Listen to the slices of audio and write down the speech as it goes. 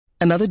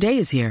Another day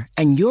is here,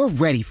 and you're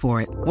ready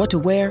for it. What to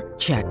wear?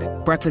 Check.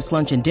 Breakfast,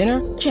 lunch, and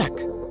dinner? Check.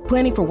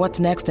 Planning for what's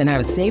next and how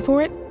to save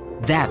for it?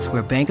 That's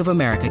where Bank of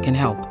America can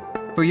help.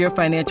 For your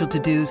financial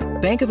to-dos,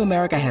 Bank of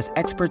America has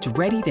experts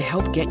ready to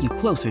help get you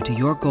closer to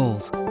your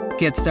goals.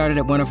 Get started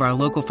at one of our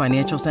local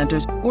financial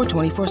centers or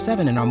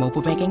 24/7 in our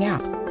mobile banking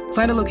app.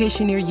 Find a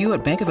location near you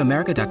at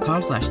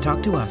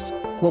bankofamerica.com/talktous.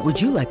 What would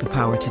you like the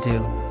power to do?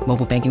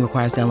 Mobile banking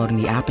requires downloading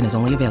the app and is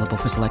only available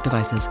for select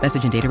devices.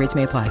 Message and data rates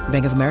may apply.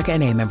 Bank of America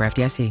N.A., member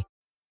FDIC.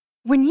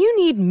 When you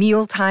need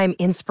mealtime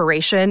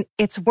inspiration,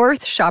 it's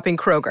worth shopping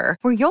Kroger,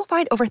 where you'll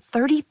find over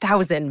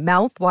 30,000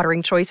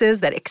 mouth-watering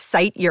choices that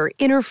excite your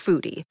inner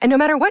foodie. And no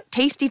matter what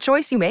tasty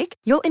choice you make,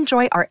 you'll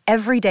enjoy our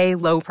everyday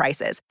low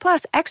prices,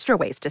 plus extra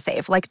ways to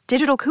save, like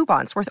digital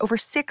coupons worth over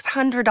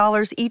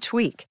 $600 each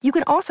week. You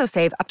can also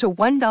save up to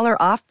 $1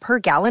 off per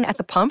gallon at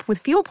the pump with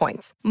fuel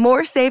points.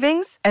 More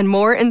savings and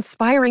more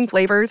inspiring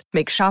flavors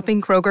make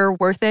shopping Kroger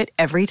worth it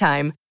every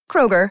time.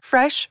 Kroger,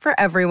 fresh for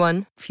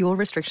everyone. Fuel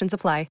restrictions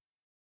apply.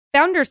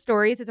 Founder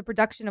Stories is a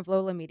production of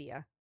Lola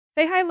Media.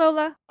 Say hi,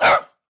 Lola.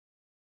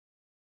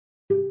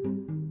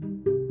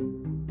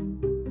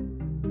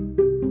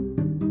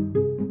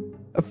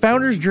 A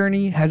founder's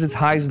journey has its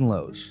highs and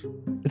lows.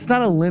 It's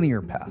not a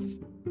linear path.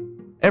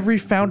 Every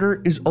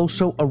founder is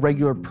also a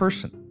regular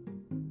person,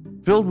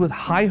 filled with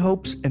high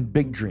hopes and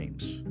big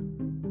dreams.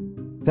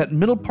 That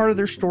middle part of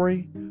their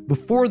story,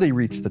 before they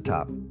reach the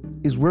top,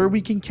 is where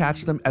we can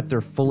catch them at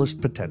their fullest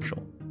potential.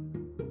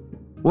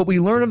 What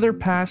we learn of their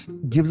past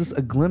gives us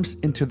a glimpse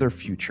into their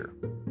future.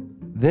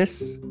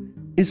 This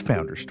is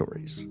Founder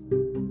Stories.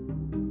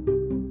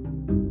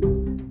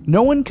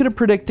 No one could have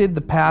predicted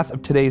the path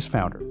of today's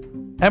founder.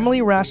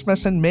 Emily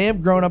Rasmussen may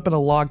have grown up in a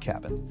log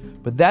cabin,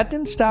 but that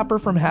didn't stop her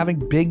from having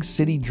big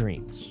city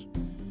dreams.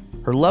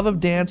 Her love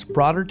of dance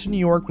brought her to New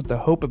York with the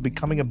hope of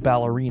becoming a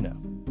ballerina.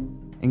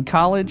 In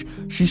college,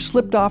 she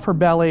slipped off her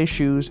ballet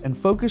shoes and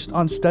focused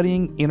on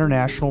studying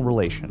international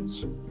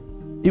relations.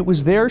 It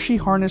was there she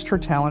harnessed her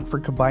talent for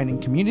combining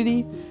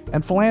community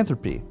and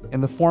philanthropy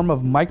in the form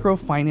of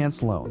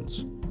microfinance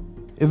loans,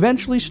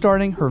 eventually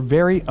starting her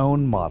very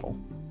own model.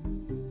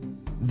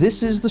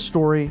 This is the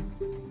story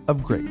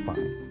of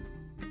Grapevine.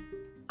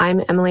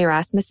 I'm Emily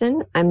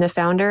Rasmussen. I'm the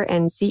founder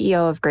and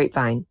CEO of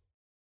Grapevine.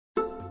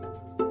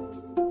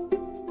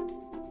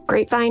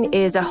 Grapevine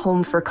is a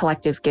home for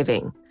collective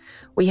giving.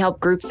 We help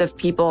groups of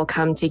people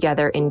come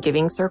together in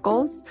giving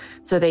circles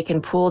so they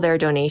can pool their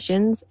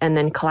donations and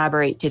then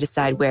collaborate to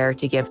decide where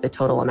to give the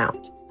total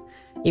amount.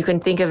 You can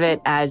think of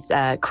it as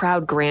a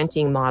crowd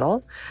granting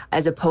model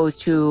as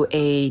opposed to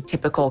a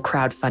typical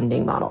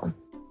crowdfunding model.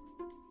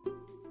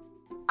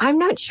 I'm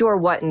not sure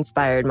what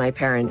inspired my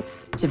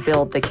parents to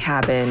build the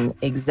cabin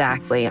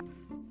exactly.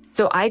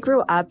 So I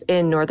grew up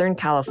in Northern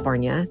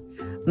California.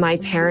 My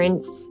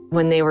parents,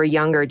 when they were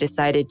younger,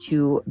 decided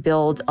to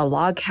build a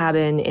log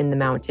cabin in the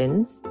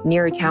mountains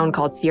near a town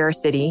called Sierra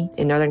City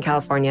in Northern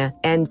California.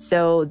 And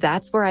so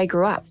that's where I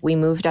grew up. We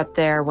moved up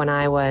there when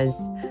I was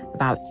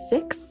about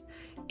 6,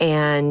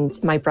 and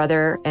my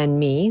brother and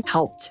me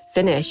helped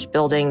finish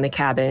building the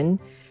cabin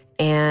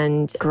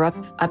and grew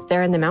up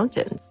there in the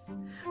mountains.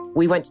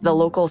 We went to the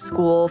local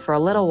school for a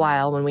little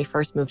while when we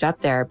first moved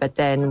up there, but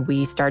then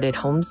we started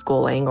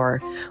homeschooling, or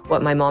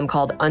what my mom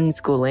called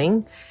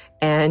unschooling.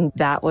 And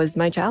that was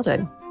my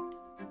childhood.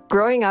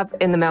 Growing up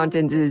in the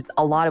mountains is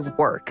a lot of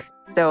work.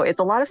 So it's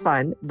a lot of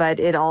fun, but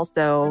it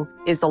also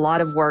is a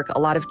lot of work, a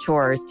lot of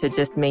chores to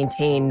just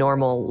maintain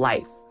normal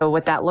life. So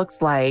what that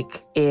looks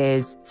like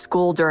is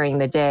school during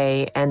the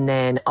day and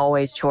then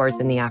always chores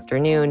in the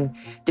afternoon.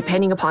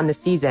 Depending upon the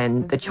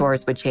season, the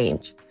chores would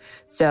change.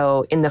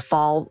 So in the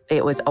fall,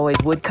 it was always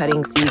wood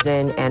cutting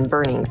season and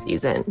burning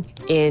season.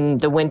 In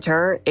the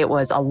winter, it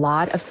was a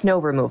lot of snow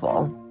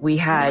removal. We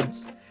had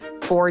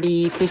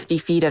 40, 50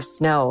 feet of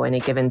snow in a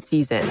given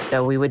season.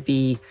 So we would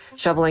be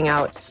shoveling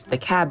out the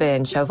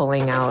cabin,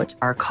 shoveling out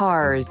our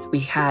cars. We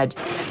had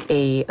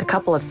a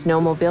couple of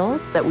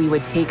snowmobiles that we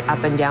would take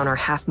up and down our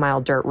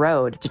half-mile dirt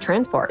road to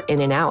transport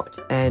in and out.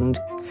 And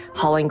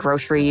hauling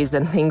groceries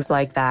and things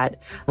like that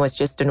was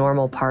just a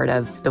normal part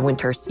of the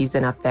winter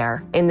season up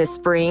there. In the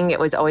spring, it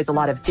was always a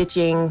lot of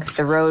ditching.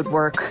 The road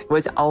work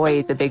was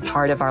always a big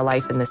part of our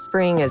life in the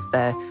spring as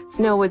the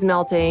snow was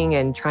melting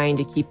and trying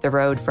to keep the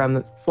road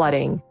from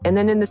flooding. And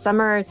then in the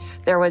summer,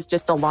 there was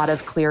just a lot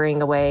of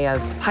clearing away of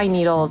pine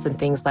needles and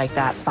things like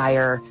that,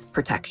 fire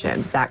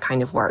protection, that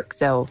kind of work.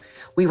 So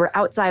we were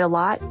outside a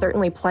lot,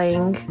 certainly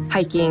playing,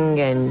 hiking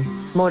and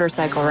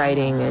motorcycle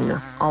riding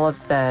and all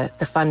of the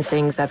fun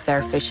things up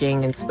there,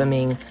 fishing and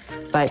swimming.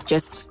 But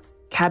just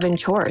cabin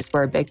chores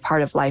were a big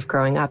part of life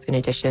growing up in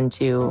addition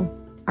to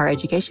our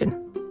education.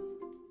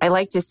 I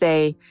like to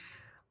say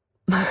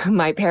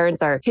my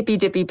parents are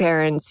hippy-dippy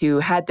parents who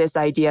had this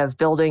idea of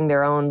building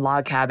their own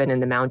log cabin in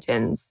the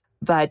mountains,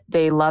 but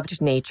they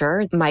loved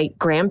nature. My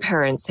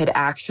grandparents had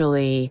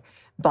actually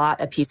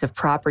bought a piece of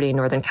property in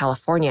Northern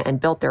California and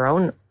built their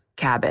own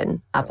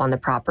cabin up on the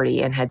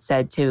property and had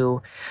said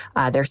to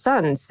their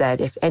sons that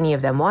if any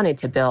of them wanted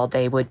to build,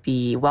 they would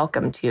be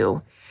welcome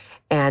to.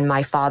 And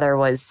my father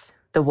was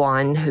the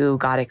one who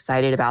got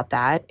excited about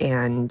that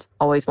and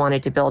always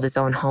wanted to build his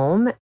own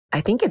home.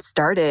 I think it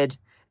started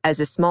as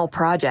a small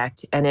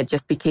project and it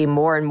just became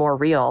more and more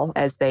real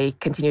as they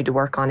continued to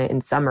work on it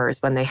in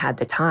summers when they had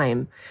the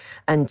time,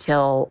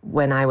 until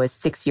when I was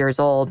 6 years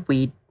old,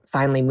 we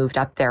finally moved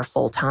up there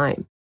full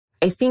time.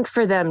 I think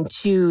for them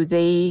too,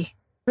 they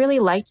really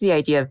liked the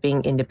idea of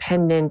being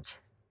independent.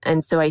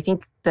 And so I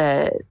think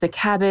the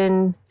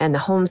cabin and the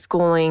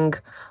homeschooling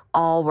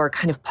all were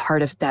kind of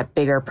part of that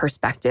bigger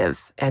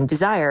perspective and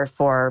desire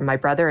for my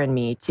brother and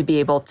me to be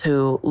able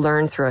to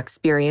learn through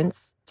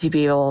experience, to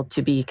be able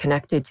to be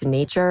connected to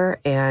nature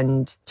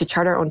and to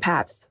chart our own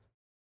paths.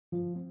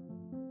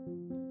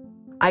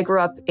 I grew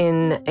up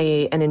in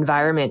an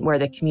environment where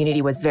the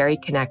community was very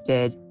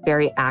connected,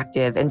 very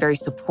active, and very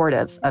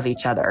supportive of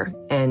each other.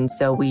 And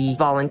so we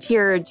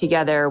volunteered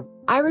together.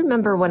 I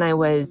remember when I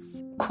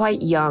was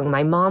quite young,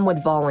 my mom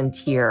would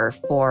volunteer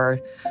for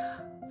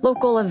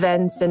local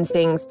events and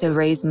things to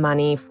raise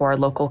money for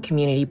local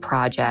community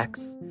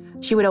projects.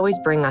 She would always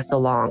bring us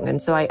along.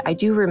 And so I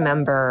do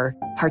remember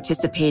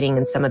participating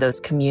in some of those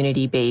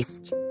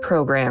community-based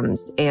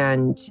programs.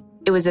 And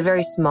it was a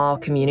very small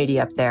community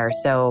up there.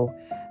 So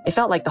it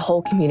felt like the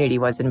whole community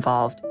was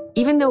involved.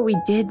 Even though we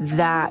did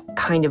that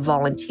kind of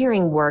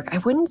volunteering work, I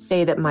wouldn't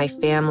say that my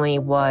family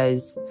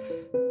was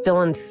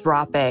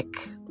philanthropic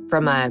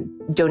from a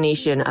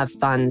donation of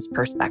funds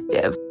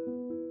perspective.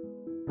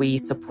 We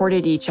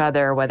supported each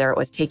other, whether it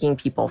was taking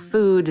people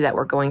food that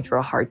were going through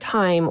a hard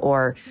time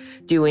or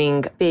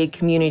doing big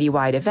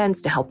community-wide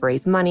events to help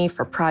raise money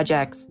for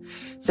projects.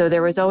 So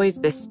there was always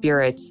this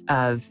spirit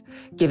of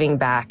giving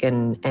back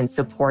and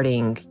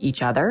supporting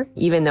each other,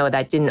 even though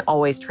that didn't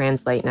always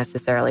translate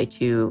necessarily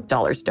to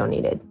dollars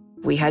donated.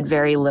 We had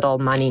very little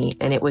money,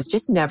 and it was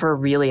just never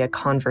really a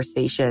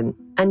conversation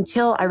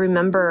until I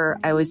remember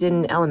I was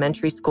in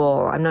elementary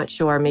school, I'm not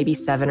sure, maybe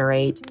 7 or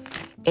 8.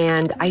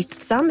 And I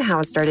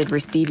somehow started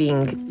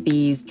receiving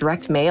these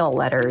direct mail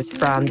letters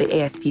from the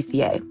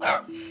ASPCA.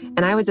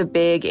 And I was a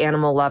big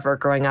animal lover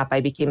growing up.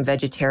 I became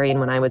vegetarian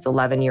when I was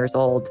 11 years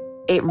old.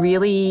 It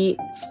really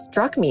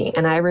struck me.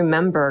 And I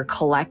remember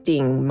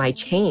collecting my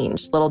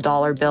change, little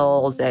dollar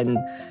bills and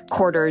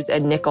quarters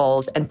and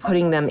nickels, and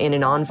putting them in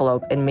an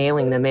envelope and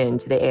mailing them in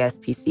to the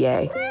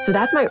ASPCA. So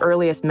that's my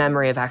earliest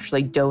memory of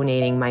actually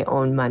donating my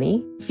own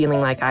money, feeling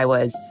like I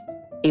was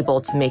able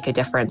to make a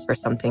difference for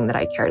something that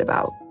I cared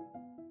about.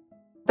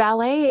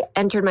 Ballet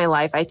entered my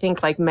life. I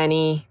think like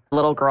many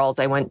little girls,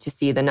 I went to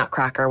see the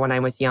Nutcracker when I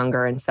was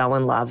younger and fell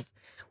in love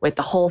with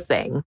the whole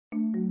thing.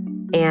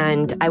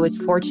 And I was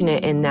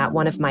fortunate in that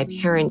one of my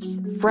parents'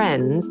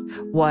 friends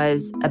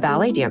was a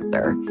ballet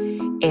dancer.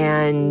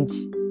 And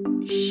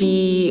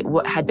she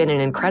had been an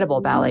incredible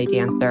ballet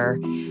dancer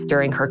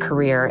during her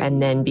career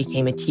and then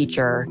became a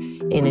teacher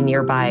in a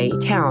nearby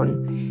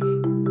town.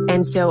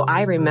 And so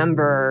I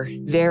remember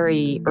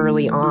very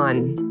early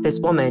on, this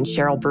woman,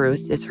 Cheryl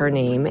Bruce is her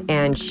name,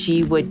 and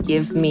she would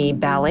give me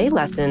ballet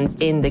lessons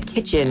in the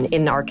kitchen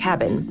in our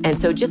cabin. And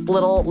so just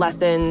little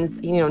lessons,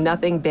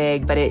 nothing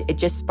big, but it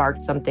just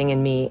sparked something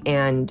in me.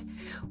 And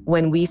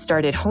when we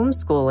started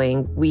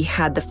homeschooling, we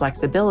had the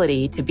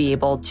flexibility to be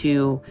able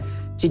to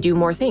do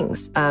more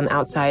things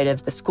outside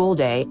of the school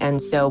day.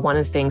 And so one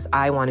of the things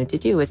I wanted to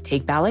do was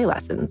take ballet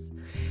lessons.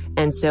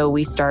 And so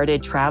we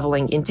started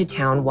traveling into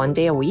town 1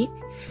 day a week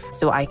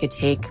so I could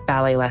take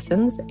ballet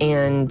lessons,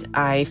 and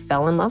I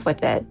fell in love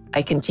with it.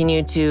 I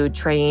continued to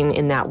train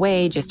in that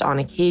way just on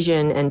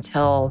occasion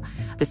until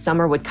the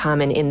summer would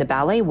come. And in the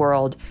ballet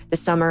world, the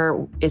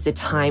summer is a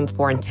time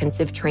for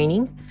intensive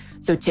training.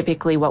 So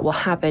typically what will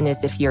happen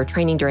is if you're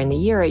training during the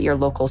year at your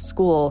local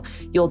school,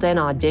 you'll then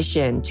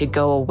audition to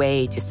go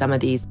away to some of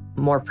these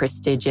more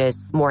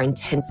prestigious, more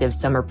intensive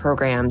summer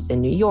programs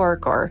in New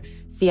York or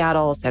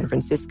Seattle, San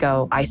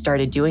Francisco. I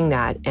started doing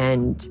that.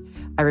 And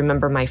I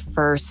remember my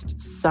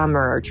first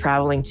summer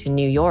traveling to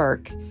New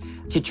York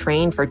to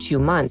train for 2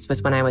 months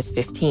was when I was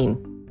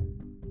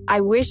 15. I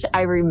wish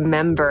I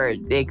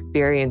remembered the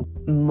experience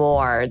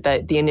more,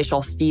 the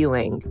initial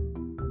feeling.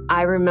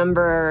 I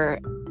remember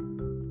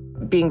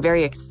being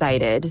very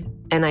excited,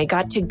 and I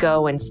got to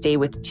go and stay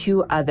with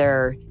 2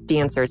 other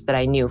dancers that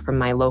I knew from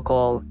my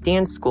local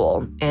dance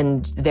school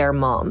and their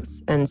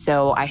moms. And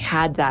so I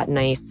had that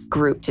nice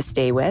group to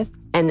stay with.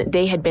 And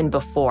they had been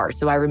before.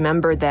 So I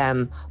remember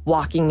them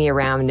walking me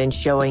around and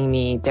showing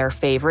me their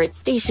favorite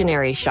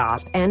stationery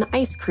shop and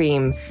ice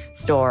cream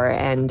store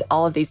and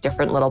all of these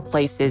different little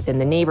places in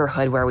the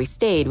neighborhood where we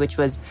stayed, which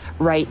was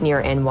right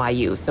near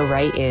NYU, so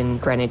right in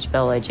Greenwich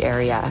Village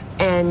area.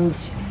 And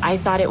I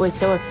thought it was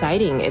so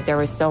exciting. There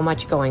was so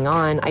much going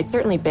on. I'd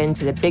certainly been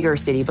to the bigger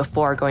city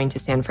before going to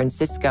San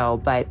Francisco,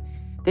 but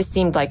this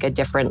seemed like a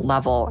different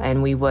level,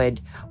 and we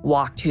would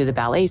walk to the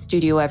ballet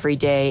studio every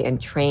day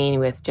and train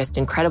with just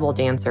incredible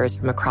dancers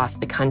from across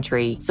the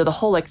country. So the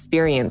whole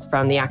experience,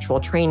 from the actual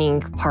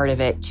training part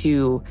of it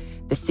to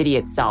the city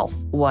itself,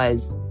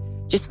 was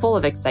just full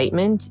of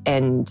excitement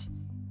and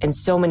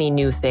so many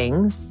new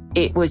things.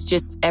 It was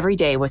just every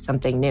day was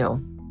something new.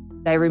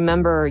 I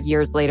remember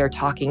years later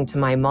talking to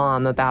my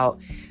mom about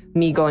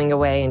me going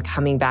away and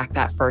coming back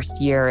that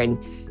first year. And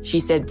she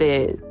said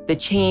the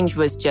change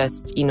was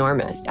just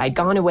enormous. I'd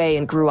gone away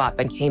and grew up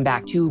and came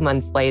back 2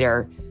 months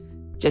later,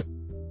 just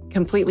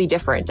completely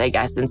different, I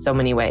guess, in so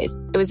many ways.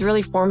 It was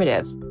really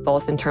formative,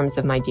 both in terms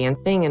of my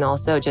dancing and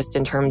also just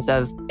in terms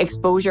of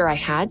exposure I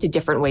had to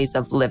different ways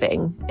of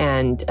living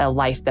and a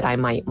life that I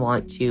might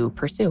want to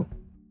pursue.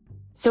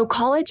 So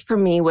college for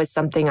me was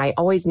something I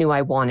always knew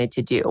I wanted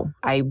to do.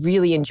 I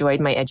really enjoyed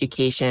my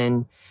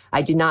education.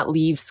 I did not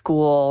leave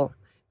school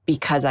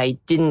because I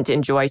didn't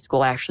enjoy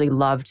school. I actually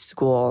loved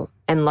school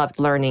and loved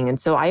learning. And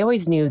so I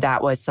always knew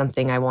that was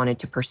something I wanted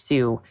to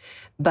pursue.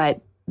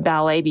 But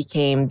ballet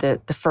became the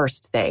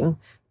first thing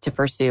to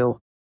pursue.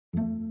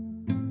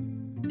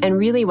 And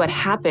really what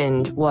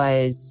happened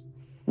was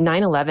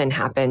 9/11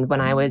 happened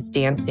when I was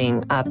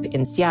dancing up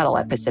in Seattle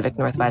at Pacific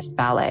Northwest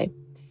Ballet.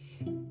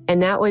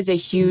 And that was a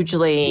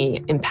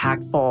hugely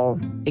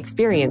impactful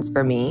experience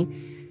for me.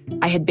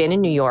 I had been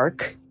in New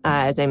York,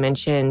 as I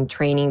mentioned,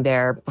 training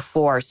there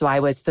before, so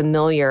I was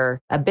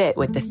familiar a bit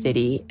with the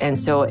city. And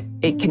so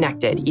it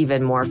connected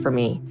even more for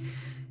me.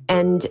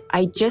 And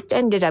I just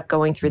ended up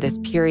going through this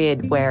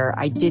period where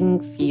I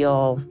didn't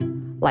feel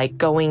like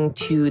going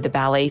to the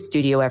ballet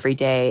studio every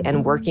day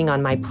and working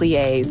on my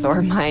pliés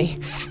or my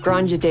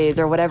grand jetés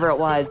or whatever it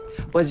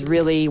was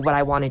really what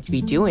I wanted to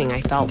be doing.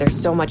 I felt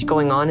there's so much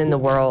going on in the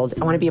world.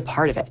 I want to be a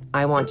part of it.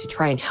 I want to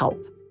try and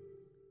help.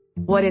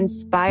 What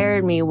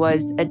inspired me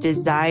was a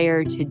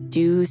desire to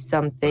do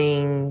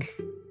something,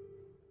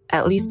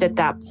 at least at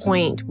that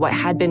point, what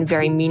had been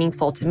very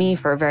meaningful to me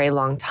for a very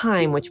long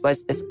time, which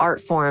was this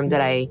art form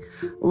that I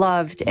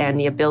loved and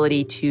the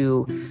ability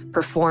to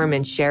perform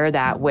and share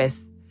that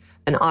with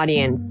an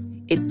audience.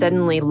 It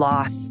suddenly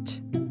lost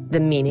the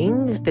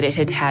meaning that it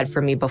had had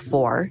for me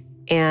before.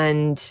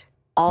 And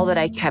all that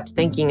I kept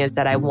thinking is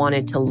that I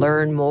wanted to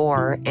learn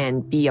more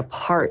and be a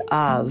part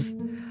of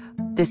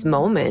this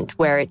moment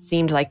where it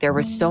seemed like there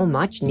was so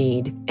much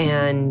need.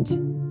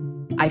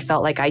 And I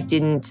felt like I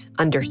didn't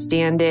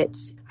understand it.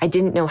 I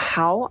didn't know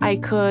how I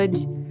could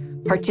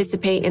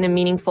participate in a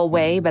meaningful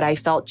way, but I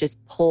felt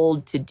just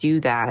pulled to do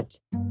that.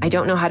 I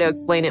don't know how to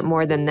explain it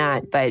more than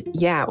that, but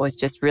yeah, it was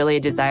just really a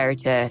desire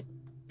to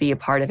be a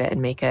part of it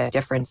and make a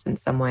difference in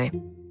some way.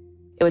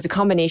 It was a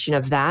combination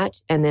of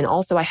that. And then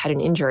also I had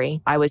an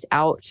injury. I was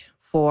out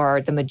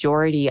for the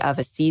majority of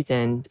a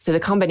season. So the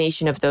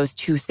combination of those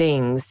two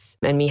things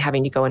and me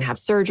having to go and have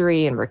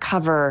surgery and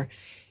recover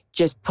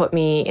just put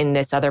me in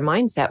this other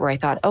mindset where I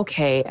thought,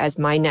 okay, as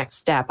my next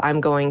step, I'm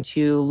going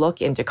to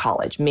look into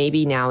college.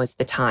 Maybe now is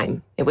the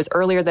time. It was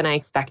earlier than I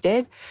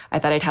expected. I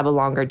thought I'd have a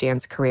longer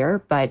dance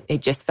career, but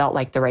it just felt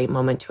like the right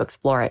moment to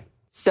explore it.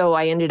 So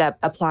I ended up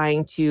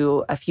applying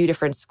to a few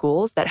different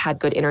schools that had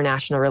good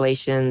international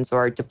relations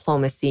or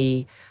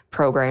diplomacy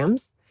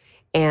programs.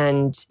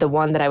 And the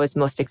one that I was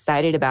most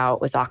excited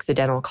about was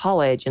Occidental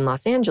College in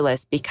Los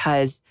Angeles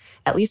because,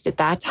 at least at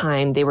that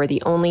time, they were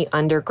the only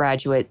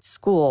undergraduate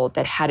school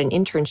that had an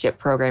internship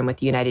program with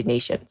the United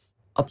Nations.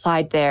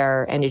 Applied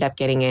there, ended up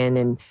getting in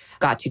and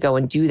got to go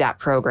and do that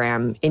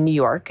program in New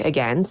York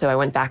again. So I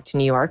went back to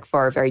New York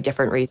for a very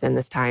different reason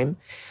this time. And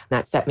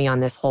that set me on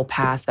this whole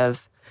path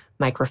of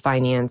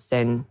microfinance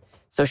and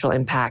social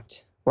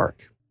impact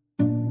work.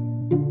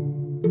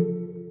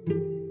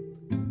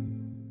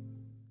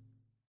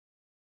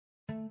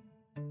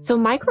 So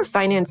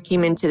microfinance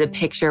came into the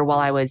picture while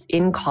I was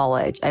in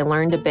college. I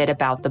learned a bit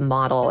about the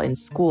model in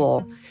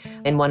school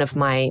in one of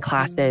my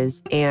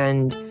classes.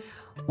 And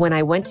when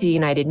I went to the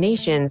United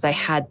Nations, I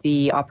had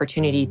the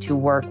opportunity to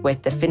work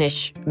with the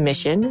Finnish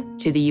mission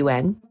to the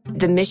UN.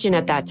 The mission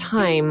at that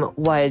time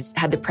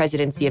had the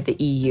presidency of the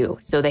EU.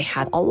 So they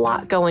had a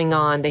lot going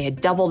on. They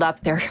had doubled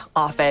up their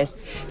office.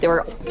 There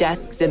were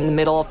desks in the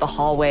middle of the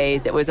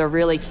hallways. It was a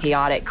really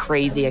chaotic,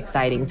 crazy,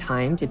 exciting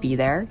time to be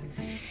there.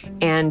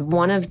 And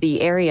one of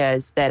the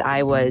areas that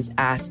I was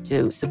asked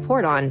to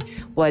support on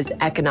was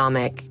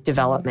economic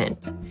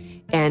development.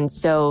 And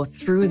so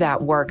through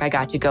that work, I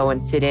got to go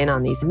and sit in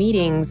on these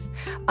meetings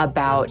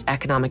about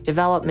economic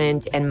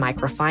development, and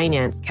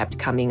microfinance kept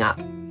coming up.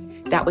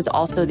 That was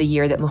also the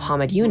year that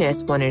Muhammad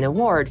Yunus won an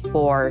award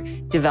for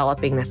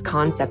developing this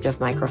concept of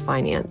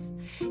microfinance.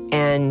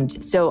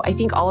 And so I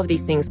think all of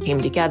these things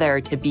came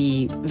together to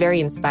be very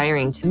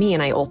inspiring to me,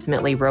 and I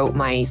ultimately wrote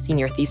my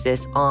senior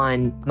thesis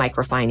on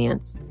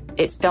microfinance.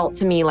 It felt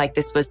to me like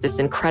this was this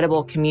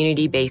incredible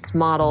community-based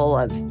model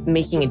of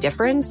making a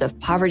difference, of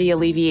poverty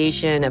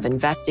alleviation, of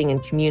investing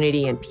in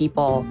community and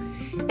people.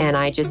 And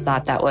I just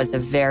thought that was a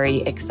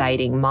very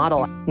exciting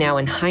model. Now,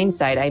 in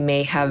hindsight, that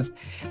may have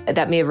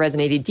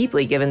resonated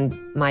deeply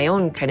given my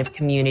own kind of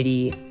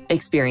community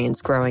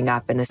experience growing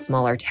up in a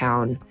smaller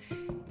town.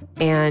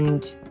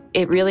 And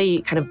it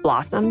really kind of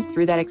blossomed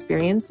through that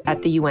experience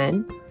at the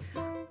UN.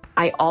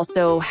 I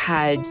also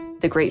had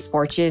the great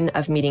fortune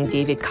of meeting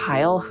David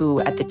Kyle, who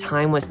at the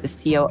time was the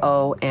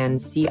COO and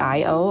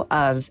CIO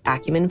of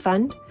Acumen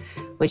Fund,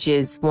 which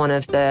is one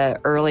of the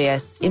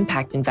earliest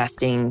impact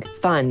investing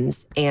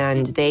funds.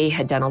 And they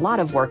had done a lot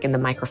of work in the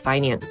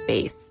microfinance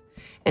space.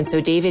 And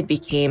so David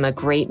became a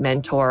great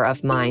mentor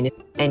of mine,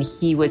 and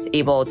he was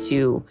able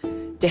to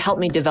help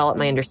me develop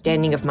my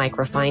understanding of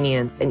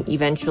microfinance and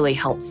eventually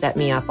help set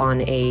me up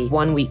on a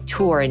 1-week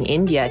tour in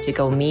India to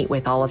go meet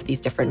with all of these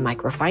different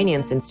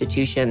microfinance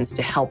institutions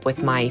to help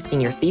with my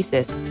senior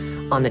thesis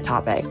on the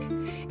topic.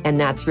 And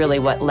that's really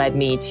what led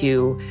me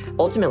to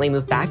ultimately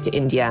move back to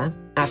India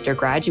after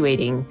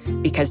graduating,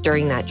 because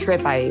during that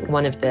trip,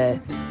 one of the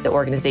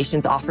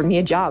organizations offered me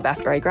a job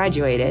after I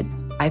graduated.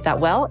 I thought,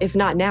 well, if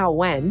not now,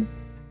 when?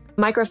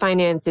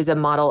 Microfinance is a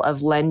model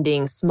of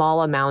lending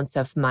small amounts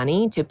of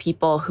money to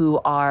people who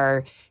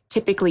are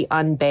typically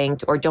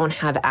unbanked or don't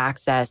have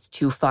access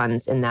to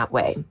funds in that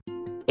way.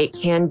 It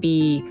can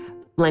be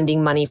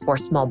lending money for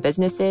small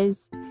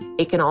businesses.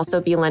 It can also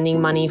be lending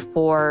money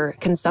for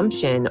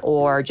consumption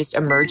or just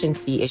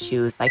emergency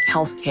issues like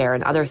healthcare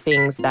and other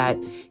things that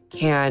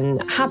can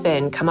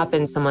come up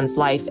in someone's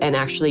life and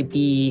actually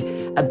be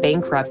a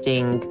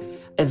bankrupting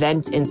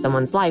event in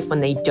someone's life when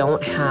they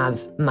don't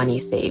have money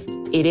saved.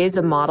 It is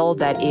a model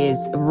that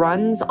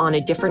runs on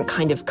a different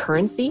kind of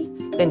currency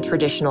than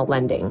traditional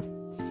lending.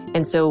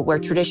 And so where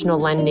traditional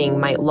lending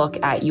might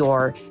look at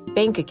your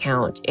bank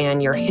account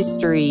and your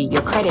history,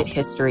 your credit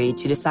history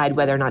to decide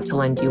whether or not to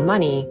lend you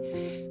money,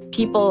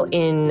 people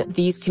in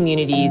these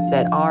communities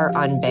that are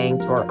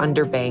unbanked or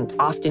underbanked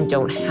often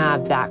don't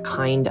have that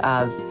kind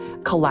of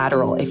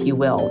collateral, if you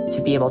will,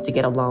 to be able to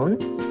get a loan.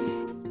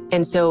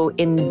 And so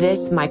in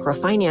this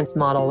microfinance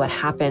model, what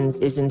happens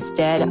is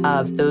instead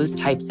of those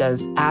types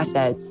of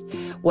assets,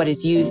 what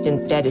is used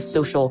instead is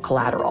social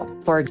collateral.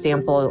 For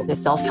example, the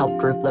self-help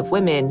group of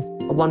women,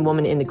 one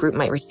woman in the group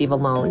might receive a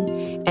loan,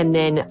 and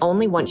then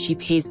only once she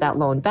pays that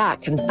loan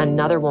back can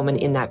another woman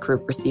in that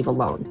group receive a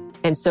loan.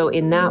 And so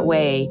in that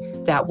way,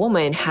 that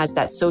woman has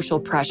that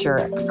social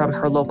pressure from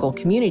her local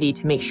community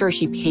to make sure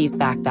she pays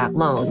back that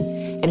loan.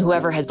 And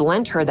whoever has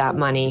lent her that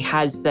money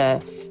has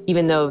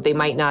even though they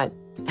might not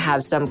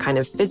have some kind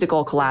of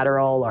physical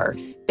collateral or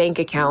bank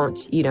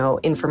account,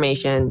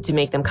 information to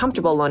make them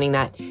comfortable loaning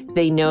that,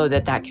 they know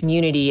that that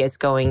community is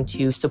going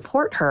to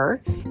support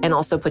her and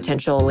also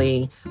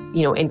potentially,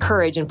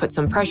 encourage and put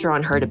some pressure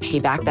on her to pay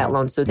back that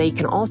loan so they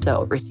can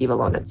also receive a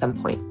loan at some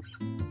point.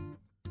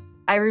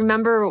 I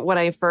remember when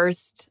I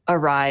first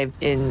arrived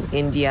in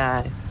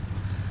India,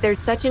 there's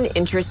such an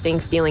interesting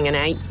feeling, and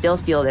I still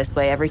feel this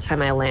way every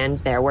time I land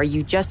there, where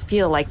you just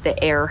feel like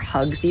the air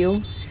hugs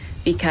you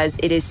because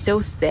it is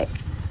so thick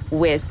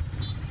with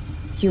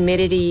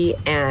humidity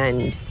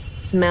and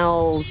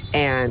smells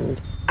and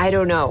I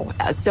don't know,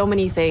 so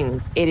many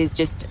things. It is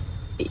just,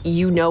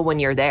 when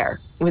you're there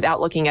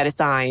without looking at a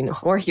sign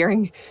or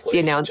hearing the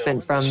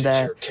announcement from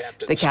the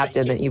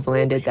captain that you've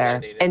landed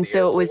there. And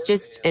so it was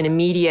just an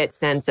immediate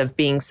sense of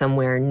being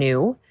somewhere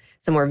new,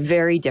 somewhere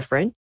very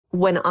different.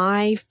 When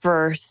I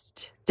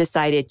first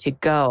decided to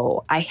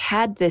go, I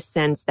had this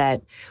sense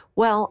that,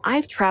 well,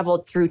 I've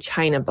traveled through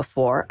China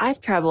before. I've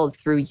traveled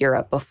through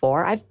Europe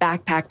before. I've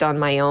backpacked on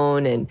my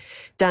own and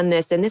done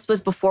this. And this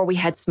was before we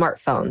had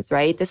smartphones,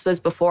 right? This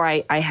was before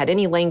I had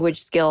any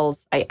language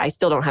skills. I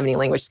still don't have any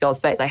language skills,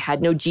 but I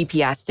had no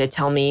GPS to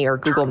tell me or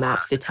Google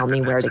Maps to tell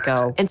me where to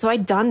go. And so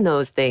I'd done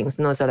those things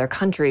in those other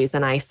countries.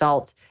 And I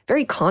felt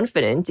very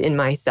confident in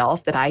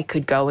myself that I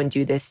could go and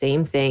do the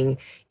same thing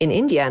in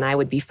India and I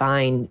would be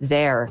fine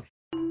there.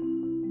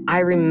 I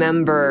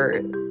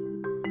remember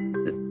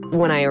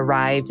when I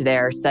arrived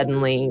there,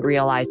 suddenly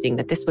realizing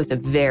that this was a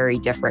very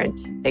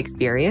different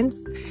experience.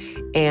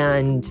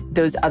 And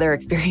those other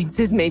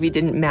experiences maybe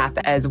didn't map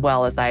as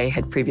well as I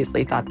had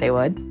previously thought they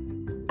would.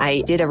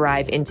 I did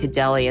arrive into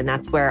Delhi, and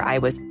that's where I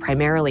was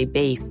primarily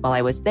based while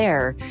I was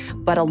there.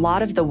 But a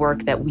lot of the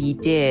work that we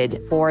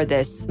did for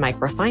this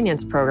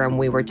microfinance program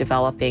we were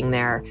developing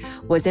there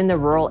was in the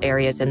rural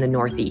areas in the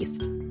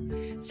Northeast.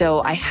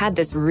 So I had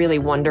this really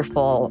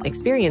wonderful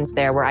experience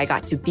there where I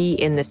got to be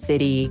in the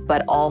city,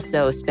 but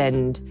also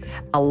spend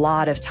a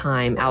lot of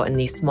time out in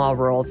these small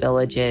rural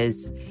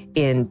villages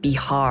in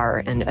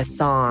Bihar and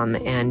Assam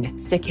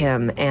and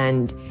Sikkim.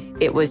 And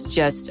it was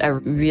just a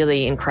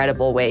really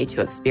incredible way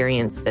to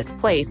experience this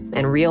place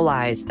and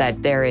realize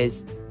that there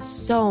is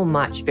so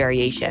much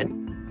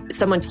variation.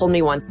 Someone told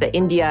me once that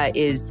India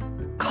is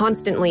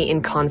constantly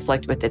in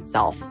conflict with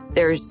itself.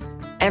 There's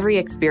every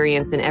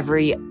experience and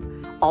every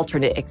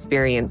alternate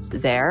experience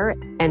there.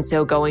 And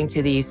so going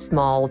to these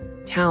small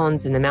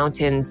towns in the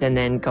mountains and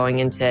then going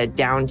into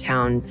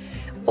downtown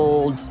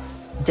old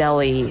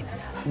Delhi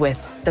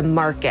with the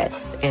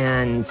markets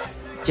and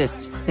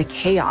just the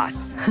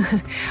chaos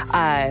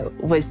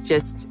was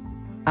just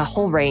a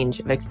whole range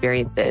of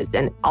experiences.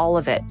 And all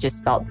of it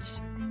just felt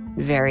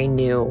very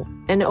new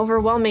and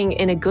overwhelming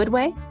in a good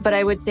way. But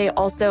I would say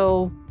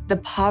also the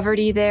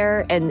poverty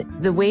there and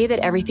the way that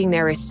everything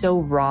there is so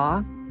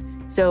raw.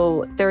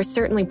 So there was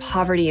certainly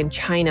poverty in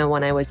China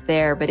when I was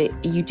there, but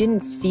you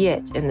didn't see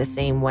it in the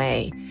same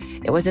way.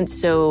 It wasn't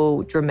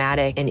so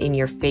dramatic and in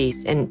your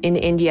face. And in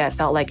India, it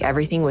felt like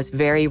everything was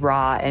very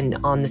raw and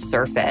on the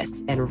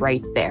surface and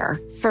right there.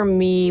 For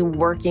me,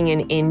 working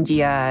in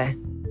India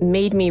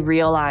made me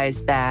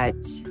realize that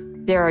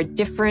there are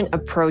different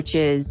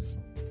approaches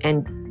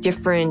and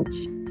different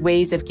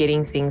ways of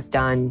getting things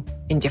done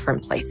in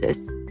different places.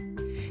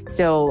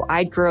 So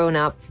I'd grown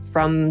up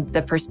from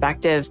the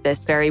perspective,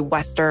 this very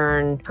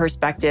Western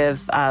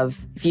perspective of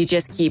if you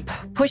just keep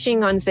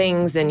pushing on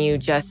things and you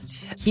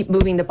just keep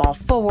moving the ball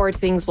forward,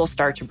 things will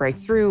start to break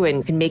through and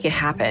you can make it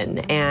happen.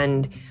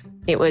 And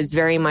it was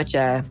very much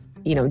a,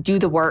 do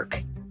the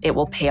work, it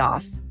will pay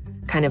off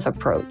kind of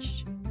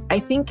approach. I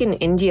think in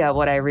India,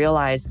 what I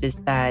realized is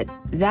that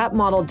that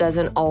model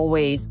doesn't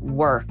always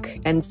work.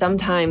 And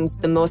sometimes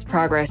the most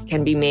progress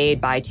can be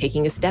made by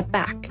taking a step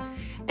back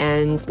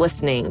and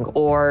listening,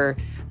 or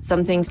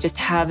some things just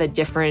have a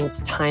different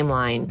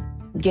timeline.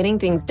 Getting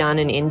things done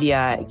in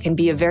India can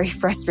be a very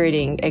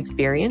frustrating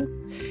experience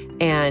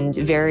and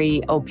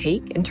very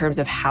opaque in terms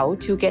of how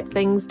to get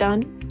things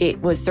done.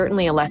 It was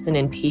certainly a lesson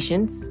in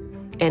patience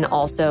and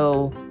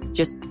also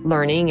just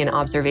learning and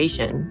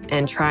observation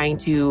and trying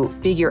to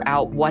figure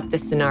out what the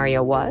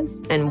scenario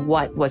was and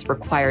what was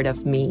required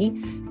of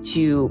me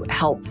to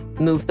help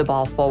move the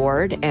ball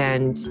forward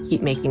and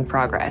keep making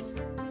progress.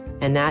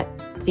 And that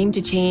seemed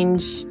to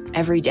change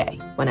every day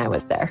when I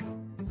was there.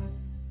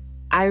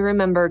 I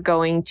remember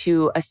going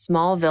to a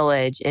small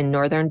village in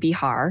northern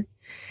Bihar,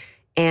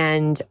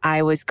 and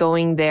I was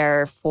going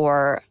there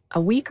for a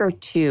week or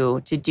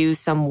two to do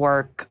some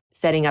work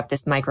setting up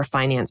this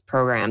microfinance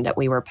program that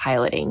we were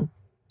piloting.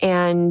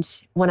 And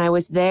when I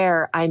was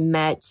there, I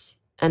met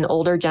an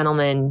older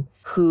gentleman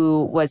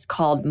who was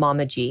called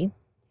Mamaji.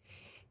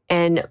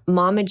 And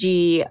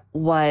Mamaji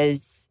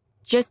was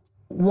just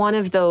one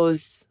of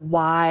those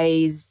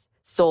wise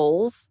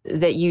souls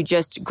that you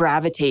just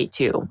gravitate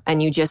to,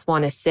 and you just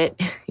want to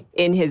sit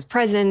in his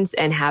presence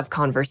and have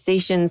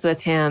conversations with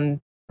him.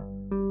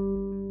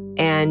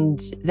 And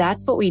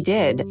that's what we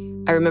did.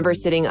 I remember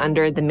sitting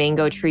under the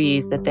mango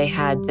trees that they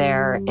had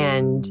there,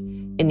 and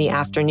in the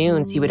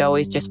afternoons, he would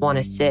always just want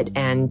to sit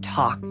and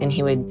talk, and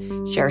he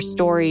would share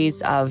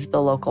stories of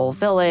the local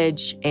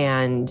village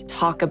and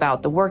talk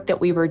about the work that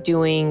we were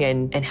doing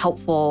and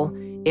helpful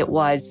it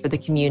was for the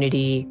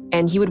community.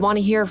 And he would want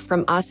to hear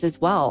from us as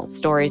well,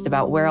 stories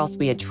about where else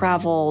we had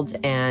traveled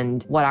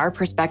and what our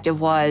perspective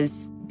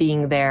was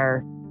being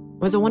there.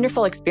 It was a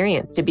wonderful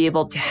experience to be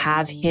able to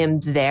have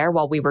him there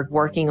while we were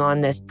working on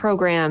this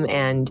program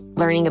and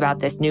learning about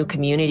this new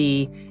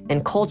community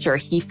and culture.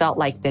 He felt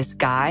like this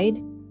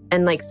guide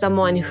and like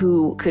someone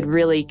who could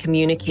really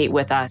communicate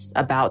with us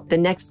about the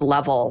next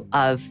level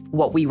of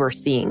what we were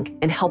seeing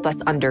and help us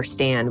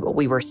understand what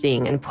we were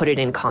seeing and put it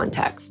in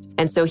context.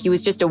 And so he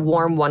was just a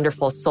warm,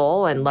 wonderful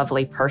soul and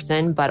lovely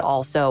person, but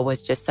also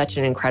was just such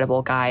an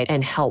incredible guide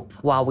and help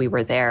while we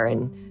were there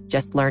and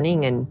just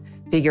learning and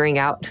figuring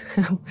out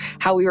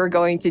how we were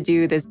going to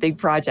do this big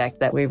project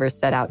that we were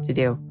set out to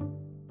do.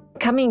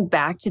 Coming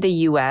back to the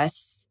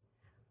US,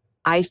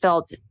 I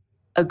felt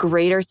a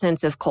greater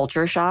sense of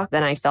culture shock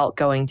than I felt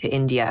going to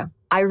India.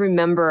 I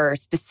remember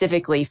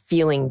specifically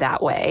feeling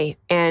that way.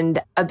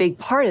 And a big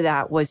part of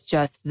that was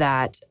just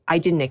that I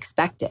didn't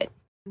expect it.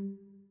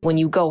 When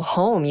you go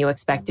home, you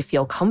expect to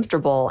feel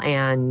comfortable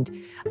and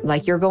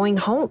like you're going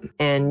home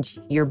and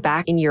you're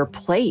back in your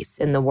place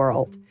in the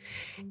world.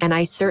 And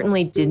I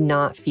certainly did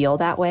not feel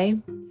that way.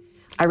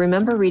 I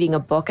remember reading a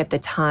book at the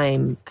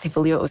time, I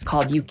believe it was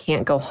called You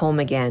Can't Go Home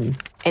Again.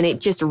 And it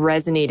just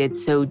resonated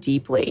so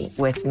deeply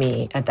with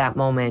me at that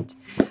moment.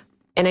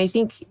 And I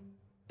think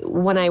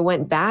when I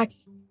went back,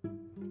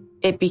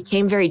 it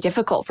became very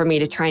difficult for me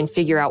to try and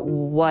figure out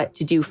what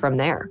to do from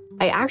there.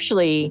 I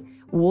actually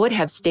would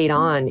have stayed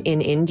on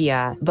in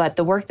India, but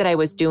the work that I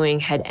was doing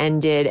had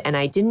ended and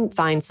I didn't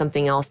find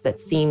something else that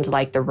seemed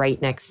like the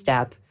right next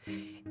step.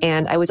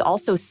 And I was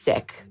also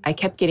sick. I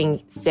kept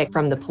getting sick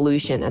from the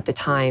pollution at the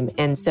time.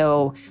 And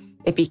so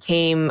it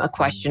became a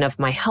question of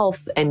my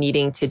health and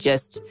needing to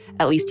just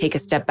at least take a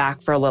step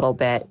back for a little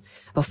bit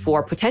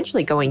before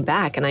potentially going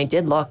back. And I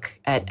did look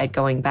at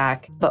going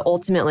back, but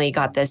ultimately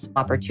got this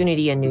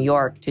opportunity in New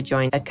York to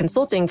join a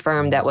consulting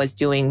firm that was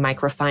doing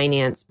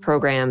microfinance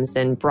programs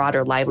and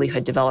broader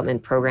livelihood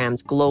development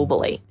programs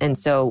globally. And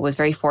so was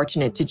very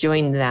fortunate to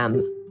join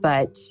them.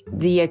 But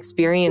the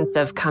experience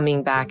of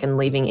coming back and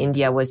leaving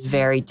India was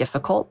very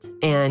difficult.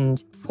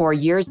 And for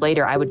years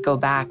later, I would go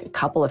back a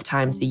couple of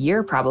times a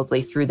year,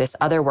 probably through this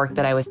other work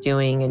that I was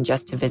doing and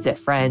just to visit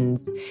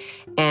friends.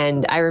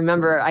 And I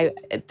remember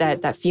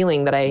that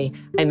feeling that I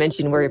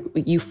mentioned where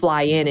you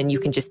fly in and you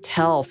can just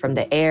tell from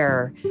the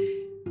air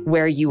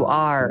where you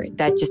are,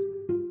 that just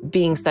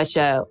being such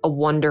a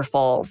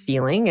wonderful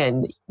feeling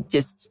and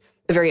just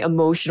a very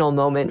emotional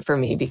moment for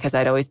me because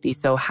I'd always be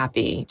so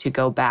happy to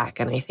go back.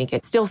 And I think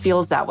it still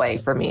feels that way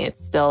for me.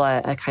 It's still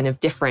a kind of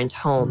different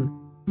home.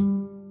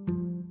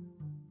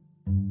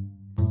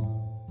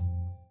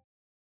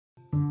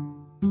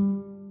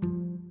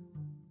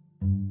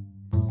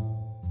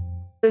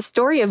 The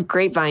story of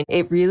Grapevine,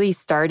 it really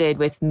started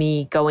with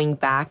me going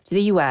back to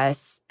the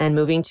US and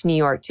moving to New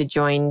York to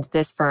join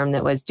this firm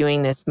that was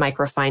doing this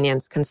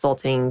microfinance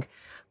consulting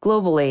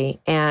globally.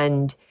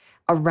 And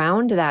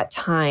around that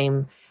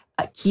time,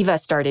 Kiva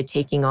started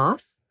taking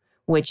off,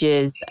 which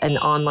is an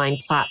online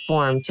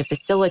platform to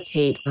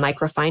facilitate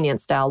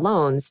microfinance style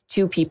loans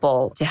to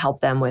people to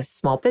help them with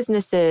small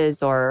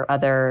businesses or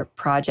other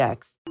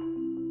projects.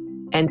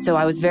 And so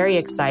I was very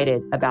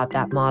excited about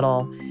that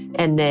model.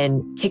 And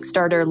then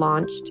Kickstarter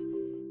launched.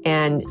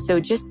 And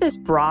so just this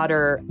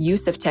broader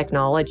use of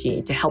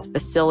technology to help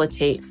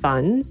facilitate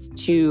funds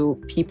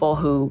to people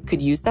who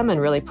could use them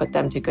and really put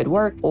them to good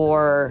work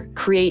or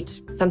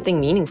create something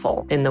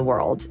meaningful in the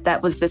world.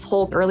 That was this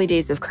whole early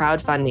days of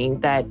crowdfunding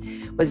that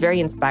was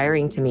very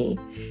inspiring to me.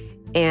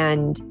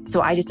 And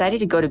so I decided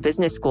to go to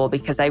business school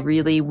because I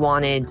really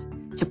wanted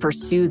to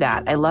pursue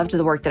that. I loved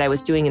the work that I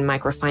was doing in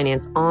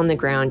microfinance on the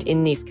ground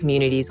in these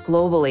communities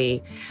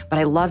globally, but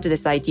I loved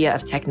this idea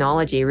of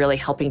technology really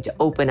helping to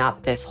open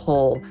up this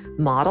whole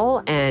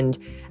model and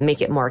make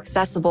it more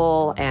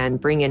accessible and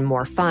bring in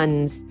more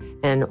funds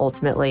and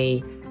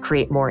ultimately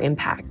create more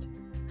impact.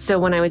 So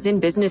when I was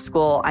in business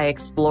school, I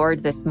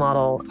explored this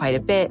model quite a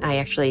bit. I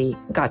actually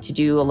got to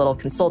do a little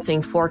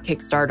consulting for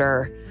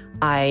Kickstarter.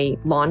 I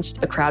launched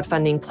a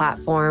crowdfunding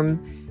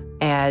platform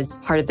as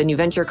part of the new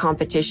venture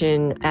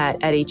competition at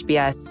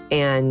HBS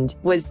and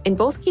was in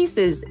both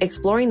cases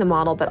exploring the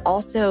model, but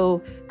also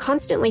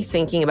constantly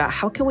thinking about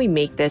how can we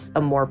make this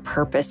a more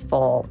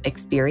purposeful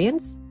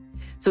experience.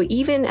 So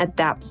even at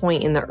that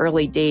point in the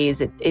early days,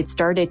 it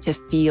started to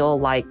feel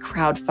like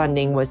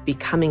crowdfunding was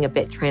becoming a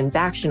bit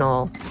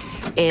transactional,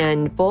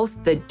 and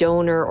both the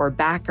donor or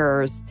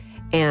backers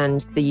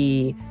and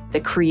the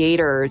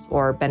creators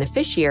or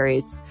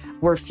beneficiaries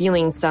were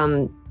feeling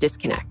some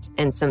disconnect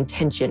and some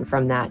tension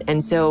from that.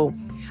 And so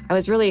I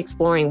was really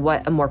exploring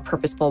what a more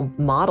purposeful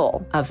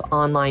model of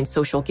online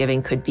social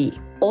giving could be.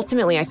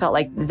 Ultimately, I felt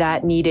like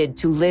that needed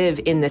to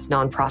live in this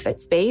nonprofit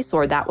space,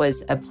 or that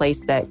was a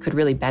place that could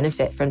really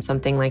benefit from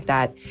something like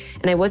that.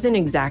 And I wasn't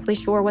exactly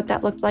sure what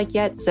that looked like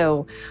yet.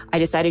 So I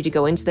decided to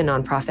go into the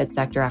nonprofit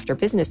sector after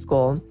business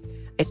school.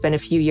 I spent a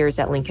few years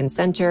at Lincoln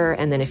Center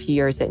and then a few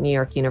years at New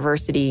York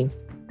University.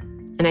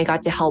 And I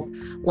got to help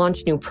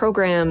launch new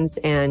programs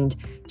and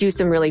do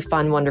some really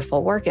fun,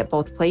 wonderful work at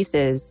both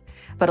places.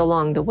 But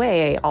along the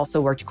way, I also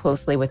worked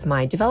closely with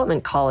my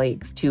development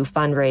colleagues to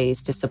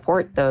fundraise to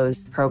support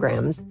those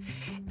programs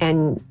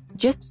and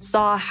just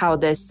saw how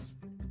this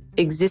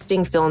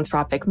existing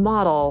philanthropic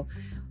model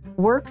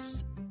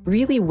works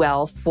really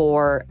well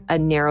for a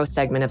narrow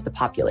segment of the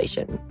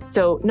population.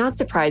 So not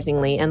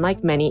surprisingly, and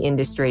like many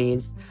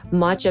industries,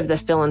 much of the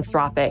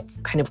philanthropic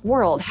kind of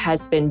world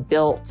has been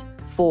built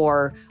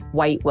for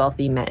white,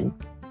 wealthy men.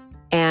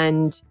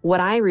 And what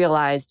I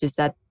realized is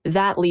that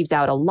that leaves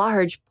out a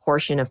large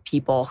portion of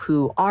people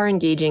who are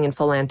engaging in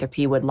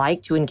philanthropy, would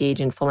like to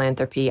engage in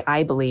philanthropy,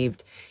 I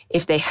believed,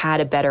 if they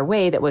had a better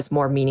way that was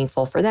more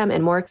meaningful for them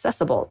and more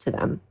accessible to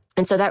them.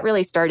 And so that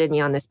really started me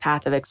on this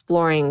path of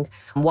exploring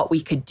what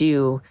we could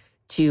do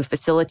to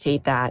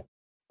facilitate that.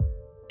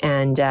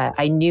 And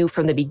I knew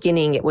from the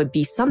beginning it would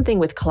be something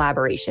with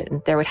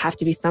collaboration. There would have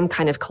to be some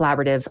kind of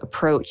collaborative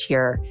approach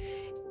here.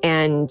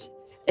 And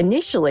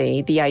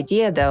initially, the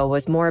idea, though,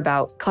 was more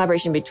about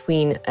collaboration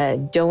between a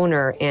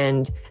donor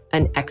and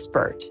an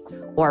expert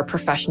or a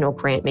professional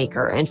grant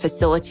maker and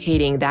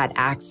facilitating that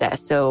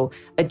access. So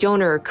a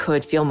donor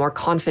could feel more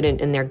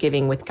confident in their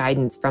giving with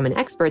guidance from an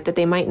expert that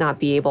they might not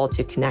be able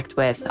to connect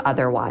with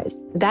otherwise.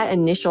 That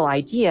initial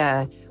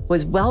idea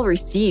was well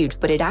received,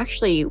 but it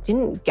actually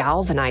didn't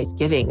galvanize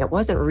giving. It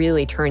wasn't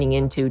really turning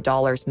into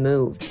dollars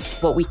moved.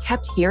 What we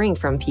kept hearing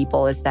from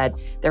people is that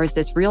there was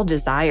this real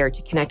desire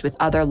to connect with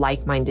other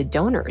like-minded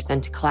donors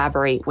and to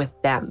collaborate with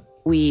them.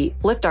 We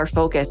flipped our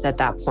focus at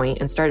that point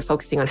and started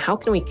focusing on how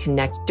can we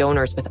connect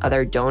donors with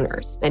other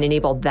donors and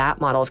enable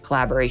that model of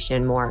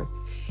collaboration more.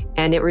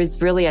 And it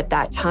was really at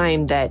that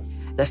time that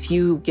the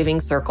few giving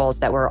circles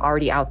that were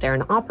already out there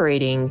and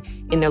operating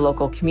in their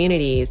local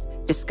communities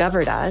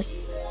discovered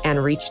us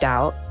and reached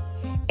out.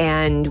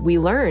 And we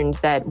learned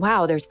that,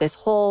 wow, there's this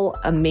whole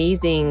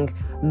amazing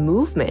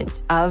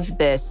movement of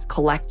this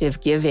collective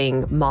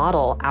giving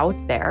model out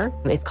there.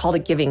 It's called a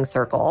giving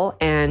circle.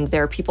 And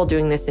there are people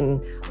doing this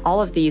in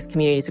all of these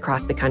communities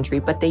across the country,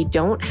 but they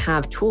don't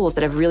have tools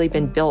that have really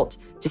been built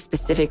to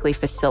specifically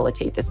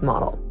facilitate this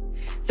model.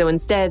 So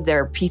instead,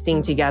 they're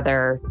piecing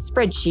together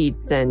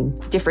spreadsheets and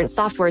different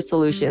software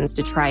solutions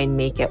to try and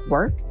make it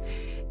work.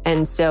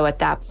 And so at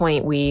that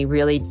point, we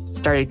really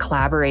started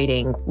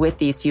collaborating with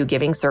these few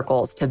giving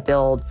circles to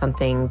build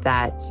something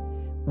that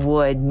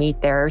would meet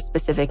their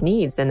specific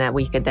needs and that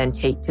we could then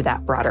take to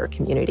that broader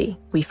community.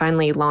 We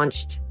finally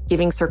launched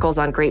Giving Circles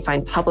on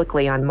Grapevine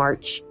publicly on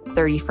March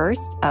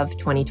 31st of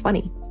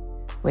 2020,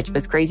 which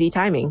was crazy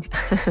timing.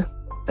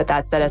 But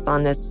that set us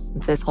on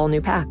this whole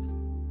new path.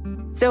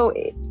 So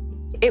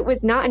it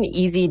was not an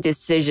easy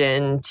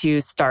decision to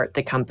start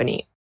the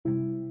company.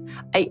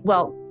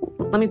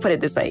 Let me put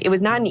it this way. It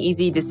was not an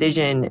easy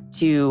decision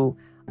to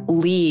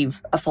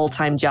leave a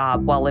full-time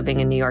job while living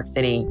in New York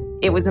City.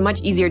 It was a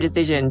much easier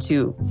decision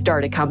to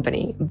start a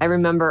company. I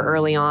remember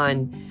early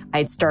on,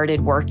 I'd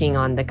started working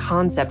on the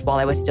concept while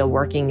I was still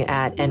working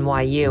at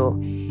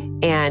NYU.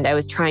 And I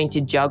was trying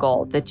to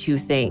juggle the two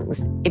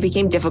things. It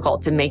became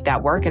difficult to make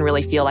that work and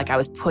really feel like I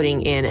was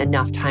putting in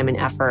enough time and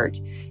effort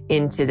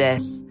into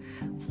this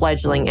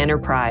fledgling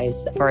enterprise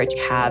for it to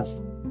have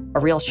a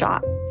real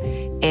shot.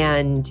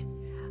 And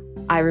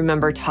I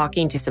remember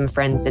talking to some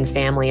friends and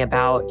family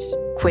about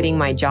quitting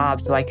my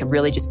job so I could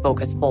really just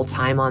focus full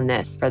time on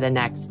this for the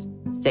next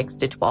 6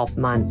 to 12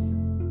 months.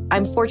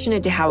 I'm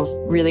fortunate to have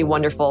really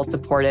wonderful,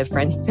 supportive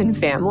friends and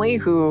family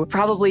who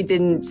probably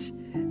didn't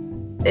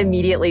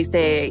immediately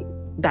say,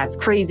 "That's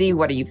crazy.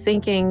 What are you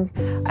thinking?"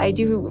 I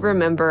do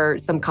remember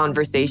some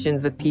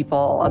conversations with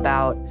people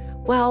about,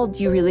 well,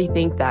 do you really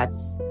think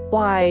that's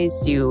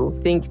wise? Do you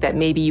think that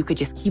maybe you could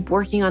just keep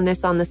working on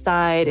this on the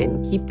side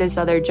and keep this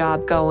other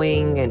job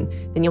going and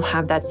then you'll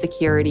have that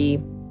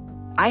security?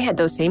 I had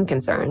those same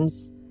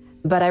concerns,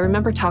 but I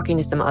remember talking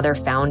to some other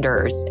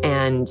founders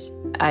and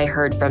I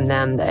heard from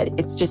them that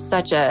it's just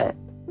such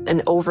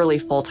an overly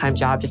full-time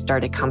job to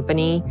start a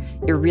company.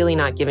 You're really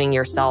not giving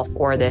yourself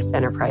or this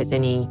enterprise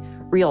any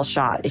real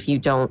shot if you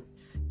don't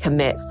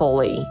commit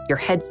fully your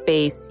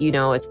headspace,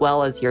 as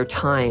well as your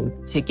time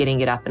to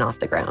getting it up and off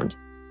the ground.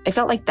 I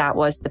felt like that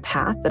was the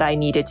path that I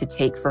needed to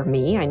take for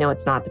me. I know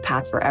it's not the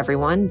path for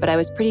everyone, but I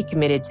was pretty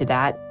committed to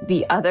that.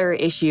 The other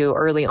issue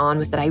early on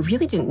was that I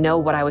really didn't know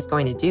what I was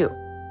going to do.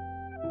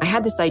 I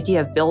had this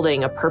idea of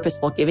building a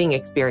purposeful giving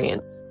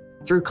experience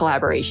through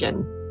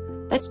collaboration.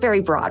 That's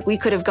very broad. We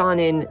could have gone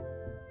in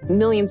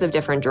millions of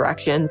different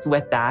directions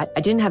with that.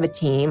 I didn't have a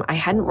team. I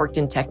hadn't worked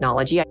in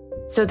technology.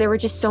 So there were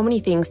just so many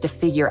things to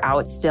figure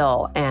out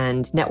still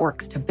and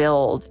networks to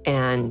build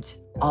and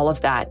all of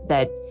that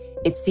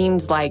it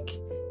seemed like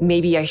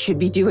maybe I should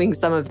be doing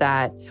some of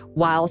that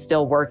while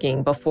still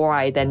working before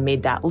I then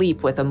made that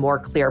leap with a more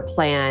clear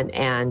plan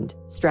and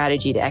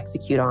strategy to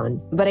execute on.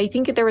 But I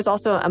think there was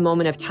also a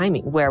moment of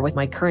timing where with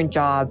my current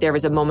job, there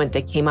was a moment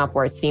that came up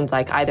where it seemed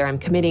like either I'm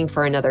committing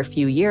for another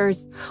few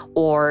years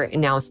or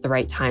now it's the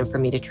right time for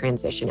me to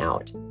transition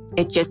out.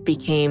 It just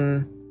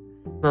became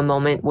a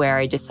moment where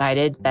I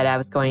decided that I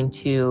was going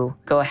to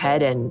go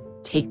ahead and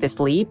take this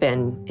leap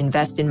and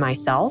invest in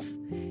myself.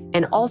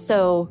 And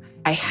also,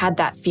 I had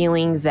that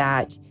feeling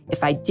that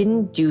if I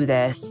didn't do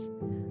this,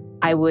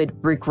 I would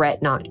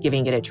regret not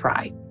giving it a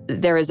try.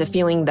 There was a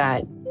feeling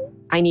that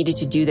I needed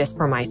to do this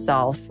for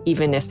myself,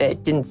 even if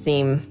it didn't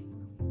seem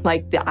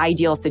like the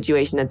ideal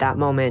situation at that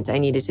moment. I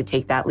needed to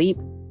take that leap.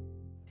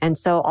 And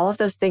so all of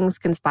those things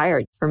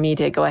conspired for me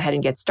to go ahead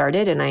and get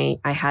started. And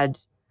I had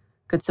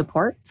good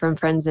support from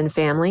friends and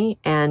family.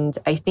 And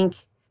I think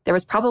there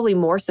was probably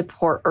more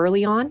support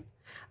early on.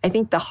 I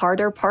think the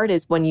harder part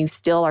is when you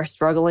still are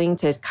struggling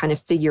to kind of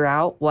figure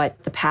out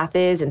what the path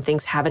is and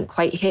things haven't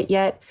quite hit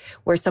yet,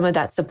 where some of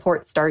that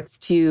support starts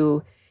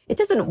to, it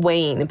doesn't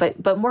wane,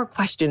 but more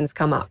questions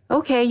come up.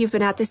 Okay, you've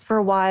been at this for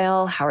a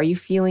while. How are you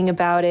feeling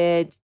about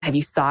it? Have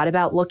you thought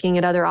about looking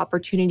at other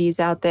opportunities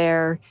out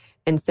there?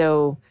 And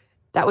so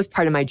that was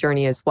part of my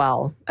journey as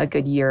well, a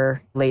good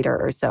year later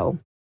or so.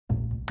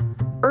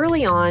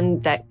 Early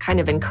on, that kind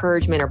of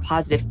encouragement or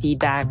positive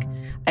feedback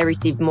I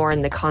received more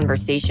in the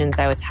conversations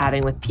I was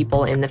having with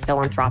people in the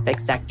philanthropic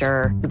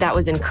sector. That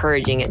was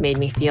encouraging. It made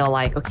me feel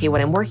like, okay,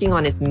 what I'm working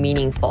on is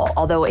meaningful,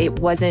 although it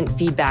wasn't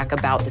feedback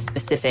about the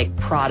specific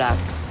product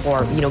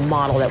or,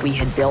 model that we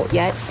had built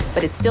yet,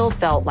 but it still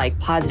felt like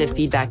positive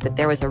feedback that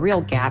there was a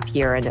real gap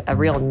here and a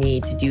real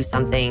need to do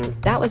something.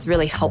 That was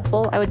really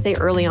helpful, I would say,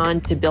 early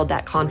on to build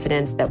that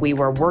confidence that we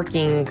were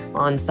working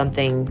on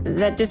something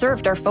that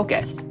deserved our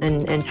focus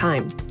and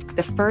time.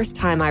 The first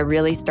time I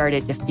really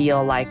started to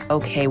feel like,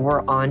 okay,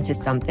 we're on to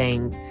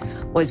something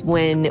was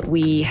when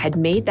we had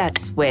made that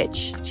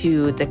switch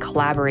to the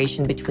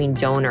collaboration between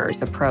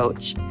donors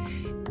approach.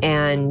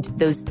 And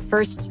those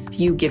first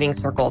few giving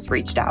circles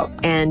reached out.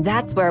 And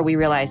that's where we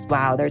realized,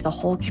 wow, there's a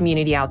whole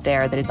community out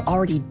there that is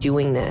already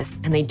doing this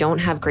and they don't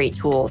have great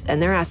tools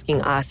and they're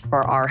asking us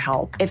for our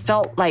help. It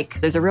felt like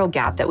there's a real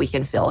gap that we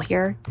can fill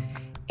here.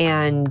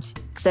 And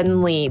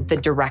suddenly the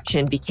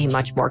direction became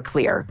much more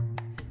clear.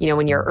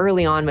 When you're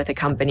early on with a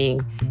company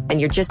and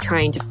you're just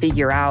trying to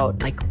figure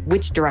out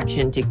which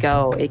direction to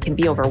go, it can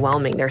be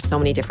overwhelming. There's so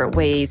many different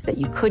ways that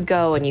you could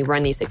go and you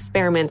run these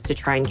experiments to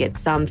try and get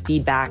some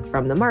feedback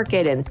from the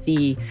market and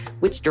see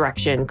which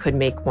direction could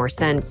make more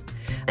sense.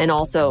 And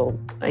also,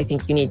 I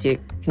think you need to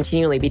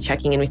continually be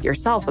checking in with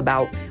yourself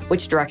about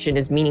which direction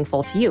is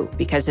meaningful to you,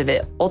 because if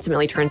it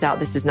ultimately turns out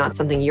this is not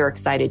something you're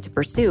excited to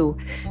pursue,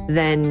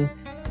 then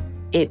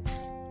it's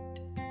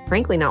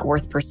frankly not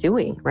worth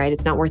pursuing, right?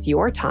 It's not worth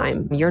your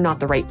time. You're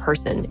not the right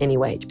person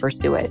anyway to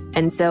pursue it.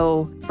 And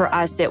so for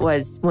us, it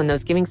was when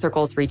those giving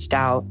circles reached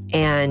out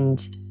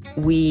and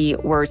we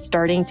were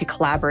starting to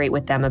collaborate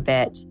with them a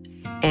bit.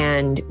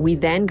 And we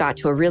then got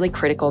to a really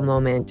critical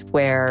moment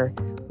where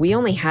we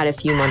only had a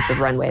few months of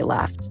runway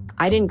left.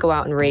 I didn't go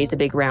out and raise a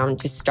big round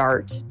to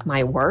start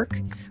my work,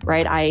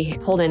 right? I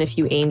pulled in a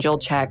few angel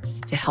checks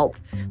to help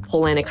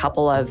pull in a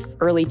couple of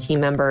early team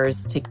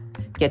members to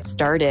get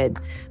started.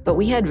 But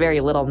we had very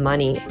little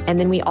money. And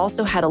then we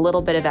also had a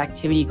little bit of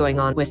activity going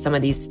on with some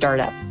of these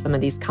startups, some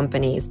of these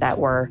companies that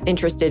were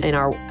interested in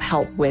our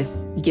help with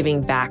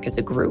giving back as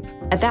a group.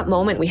 At that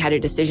moment, we had a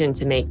decision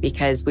to make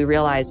because we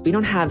realized we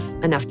don't have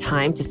enough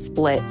time to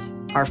split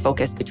our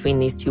focus between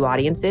these two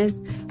audiences.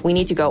 We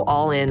need to go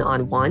all in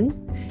on one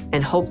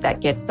and hope that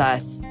gets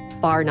us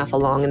far enough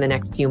along in the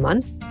next few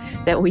months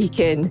that we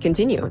can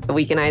continue, that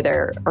we can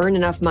either earn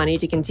enough money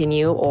to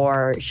continue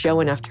or show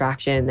enough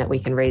traction that we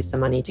can raise the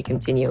money to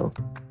continue.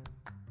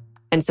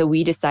 And so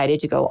we decided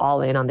to go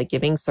all in on the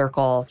Giving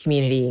Circle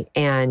community.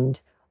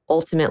 And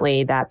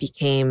ultimately, that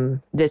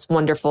became this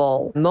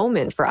wonderful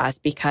moment for us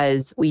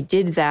because we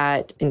did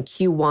that in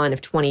Q1 of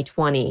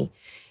 2020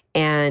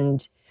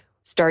 and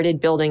started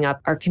building up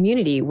our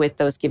community with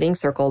those Giving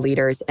Circle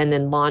leaders and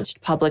then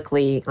launched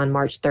publicly on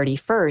March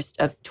 31st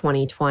of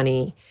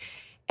 2020.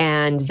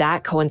 And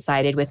that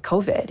coincided with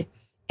COVID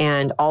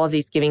and all of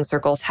these Giving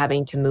Circles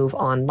having to move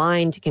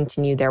online to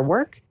continue their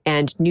work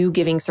and new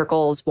Giving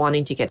Circles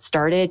wanting to get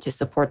started to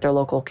support their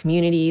local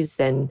communities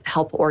and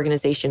help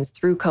organizations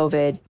through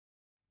COVID.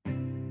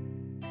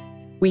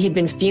 We had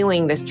been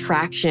feeling this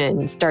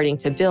traction starting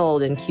to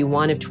build in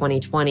Q1 of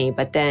 2020,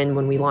 but then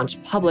when we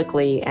launched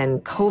publicly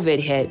and COVID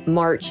hit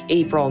March,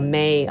 April,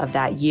 May of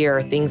that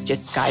year, things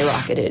just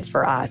skyrocketed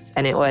for us.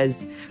 And it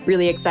was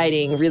really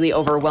exciting, really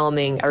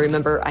overwhelming. I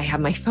remember I have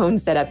my phone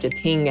set up to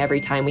ping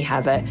every time we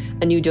have a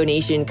new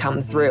donation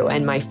come through.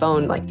 And my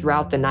phone, like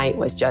throughout the night,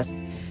 was just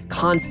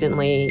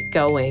constantly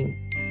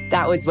going.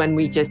 That was when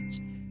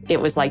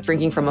it was like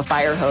drinking from a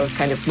fire hose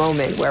kind of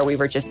moment where we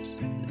were just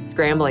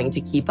scrambling to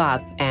keep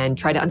up and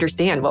try to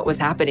understand what was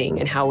happening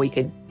and how we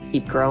could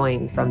keep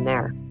growing from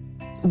there.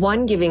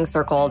 One Giving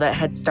Circle that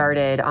had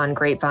started on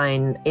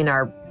Grapevine in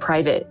our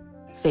private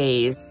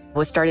phase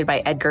was started by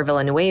Edgar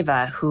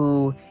Villanueva,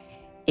 who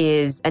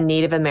is a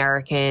Native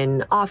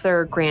American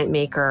author, grant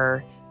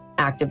maker,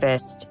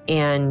 activist,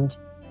 and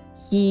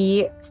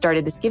he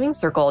started this Giving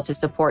Circle to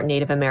support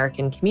Native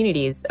American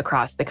communities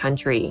across the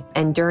country.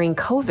 And during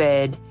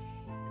COVID,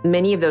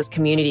 many of those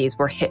communities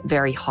were hit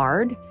very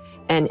hard.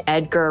 And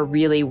Edgar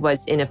really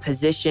was in a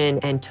position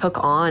and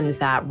took on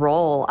that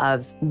role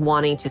of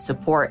wanting to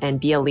support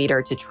and be a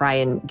leader to try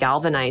and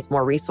galvanize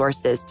more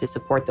resources to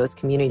support those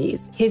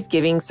communities. His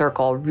Giving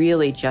Circle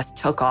really just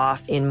took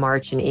off in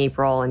March and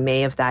April and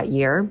May of that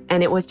year.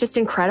 And it was just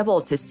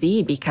incredible to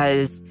see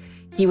because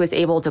he was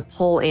able to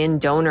pull in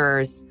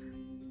donors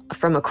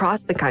from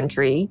across the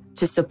country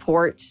to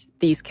support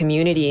these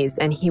communities.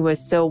 And he was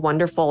so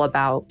wonderful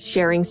about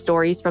sharing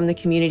stories from the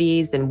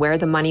communities and where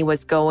the money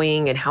was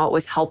going and how it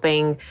was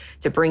helping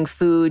to bring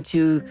food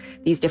to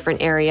these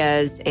different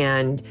areas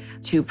and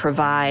to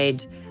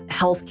provide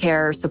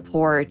healthcare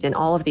support and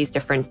all of these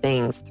different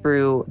things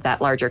through that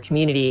larger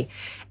community.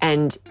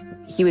 And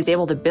he was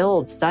able to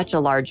build such a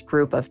large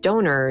group of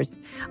donors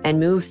and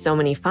move so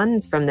many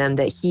funds from them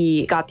that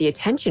he got the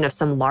attention of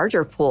some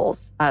larger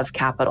pools of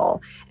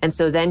capital. And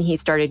so then he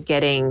started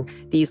getting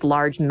these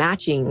large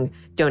matching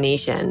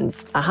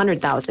donations,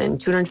 100,000,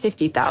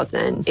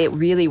 250,000. It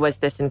really was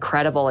this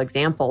incredible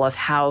example of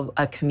how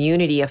a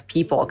community of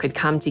people could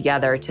come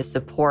together to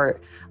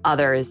support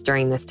others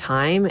during this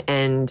time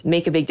and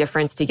make a big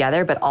difference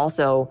together, but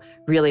also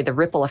really the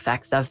ripple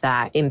effects of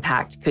that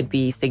impact could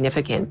be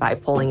significant by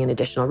pulling in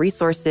additional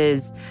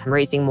resources,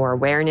 raising more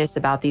awareness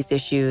about these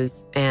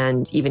issues,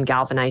 and even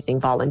galvanizing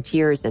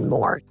volunteers and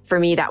more. For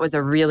me, that was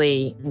a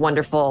really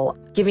wonderful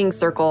Giving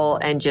Circle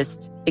and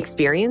just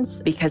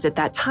experience because at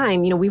that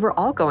time, we were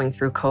all going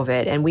through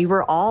COVID and we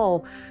were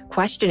all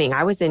questioning.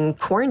 I was in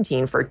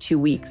quarantine for 2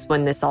 weeks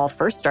when this all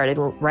first started,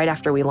 right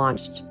after we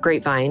launched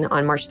Grapevine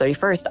on March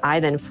 31st. I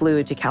then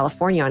flew to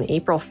California on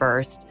April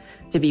 1st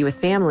to be with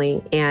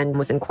family and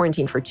was in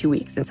quarantine for 2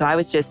 weeks. And so I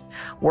was just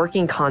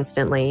working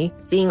constantly,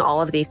 seeing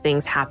all of these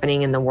things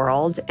happening in the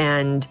world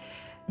and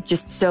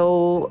just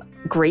so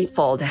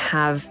grateful to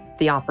have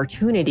the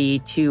opportunity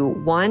to,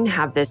 one,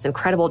 have this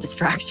incredible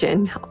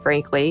distraction,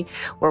 frankly,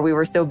 where we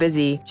were so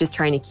busy just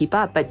trying to keep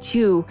up, but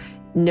two,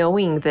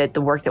 knowing that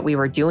the work that we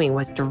were doing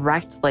was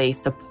directly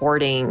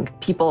supporting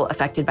people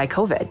affected by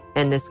COVID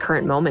and this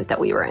current moment that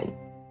we were in.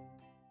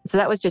 So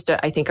that was just,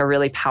 I think, a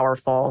really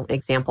powerful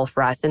example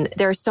for us. And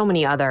there are so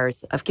many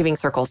others of Giving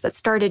Circles that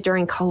started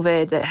during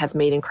COVID that have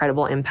made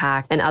incredible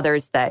impact and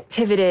others that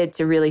pivoted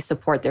to really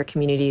support their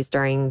communities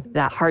during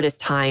that hardest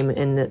time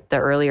in the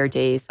earlier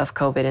days of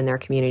COVID in their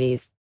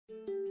communities.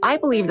 I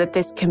believe that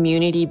this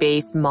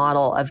community-based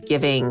model of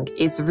giving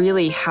is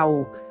really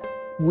how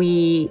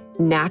we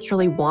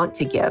naturally want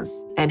to give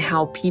and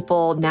how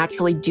people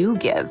naturally do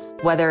give,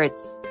 whether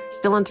it's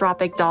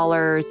philanthropic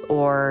dollars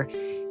or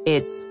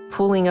it's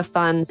pooling of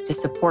funds to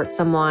support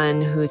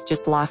someone who's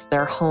just lost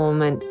their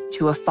home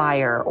to a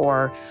fire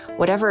or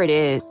whatever it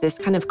is. This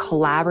kind of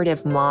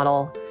collaborative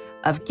model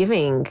of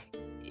giving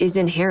is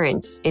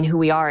inherent in who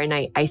we are. And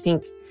I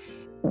think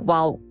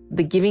while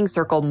the Giving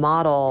Circle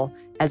model,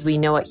 as we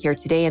know it here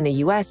today in the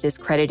US, is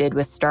credited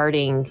with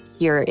starting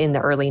here in the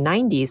early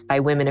 90s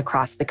by women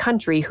across the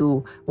country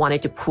who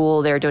wanted to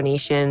pool their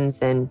donations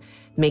and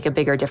make a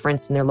bigger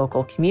difference in their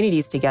local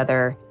communities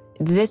together.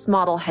 This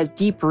model has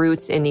deep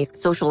roots in these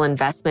social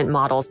investment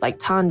models like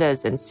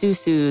Tandas and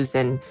Susus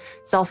and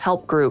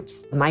self-help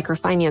groups, the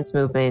microfinance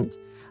movement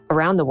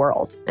around the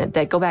world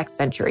that go back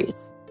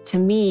centuries. To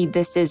me,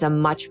 this is a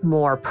much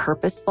more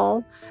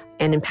purposeful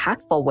and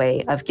impactful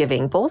way of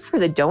giving, both for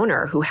the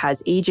donor who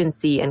has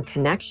agency and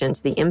connection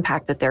to the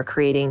impact that they're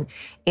creating,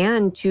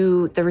 and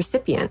to the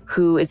recipient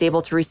who is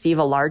able to receive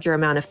a larger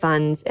amount of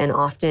funds and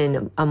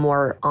often a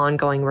more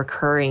ongoing,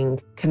 recurring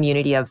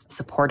community of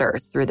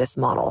supporters through this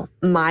model.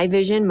 My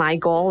vision, my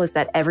goal is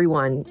that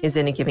everyone is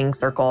in a giving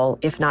circle,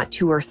 if not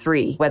 2 or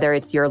 3, whether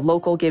it's your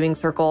local giving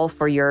circle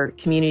for your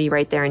community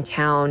right there in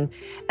town,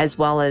 as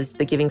well as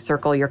the giving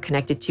circle you're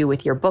connected to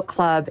with your book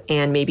club,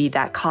 and maybe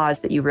that cause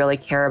that you really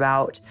care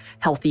about,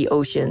 healthy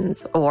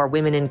oceans or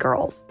women and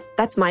girls.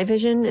 That's my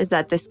vision, is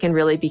that this can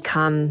really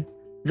become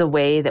the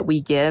way that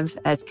we give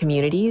as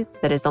communities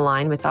that is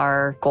aligned with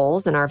our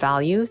goals and our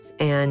values,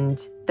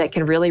 and that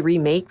can really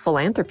remake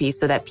philanthropy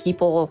so that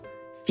people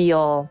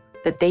feel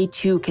that they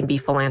too can be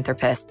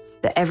philanthropists,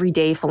 that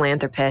everyday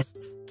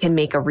philanthropists can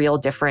make a real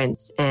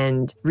difference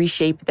and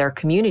reshape their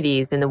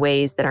communities in the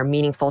ways that are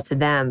meaningful to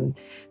them,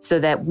 so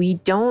that we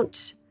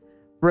don't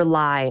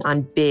rely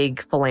on big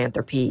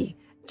philanthropy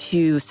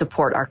to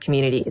support our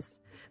communities.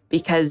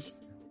 Because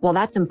while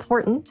that's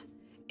important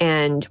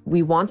and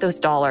we want those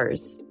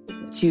dollars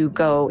to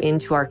go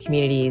into our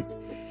communities,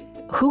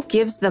 who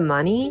gives the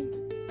money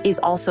is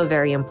also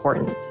very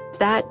important.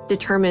 That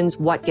determines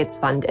what gets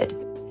funded.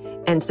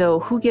 And so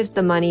who gives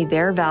the money,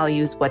 their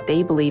values, what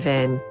they believe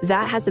in,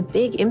 that has a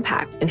big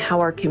impact in how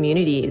our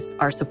communities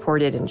are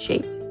supported and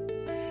shaped.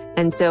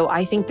 And so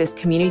I think this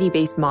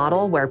community-based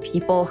model where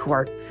people who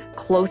are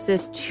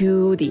closest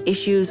to the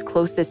issues,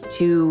 closest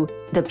to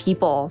the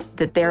people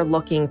that they're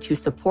looking to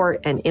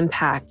support and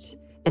impact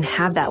and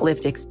have that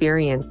lived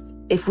experience,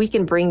 if we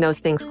can bring those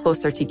things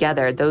closer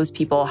together, those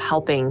people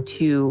helping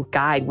to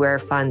guide where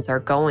funds are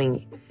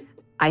going,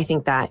 I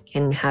think that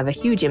can have a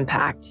huge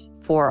impact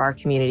for our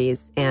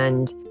communities.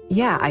 And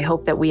yeah, I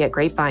hope that we at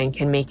Grapevine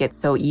can make it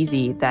so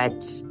easy that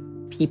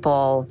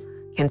people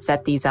can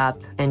set these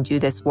up and do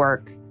this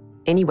work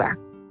anywhere.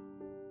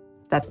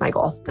 That's my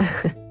goal.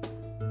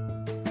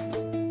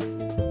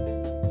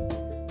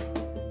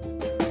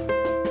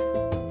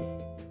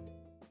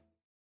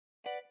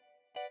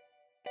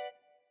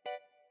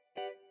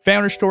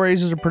 Founder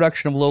Stories is a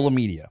production of Lola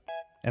Media,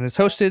 and is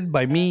hosted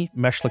by me,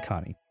 Mesh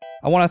Lakhani.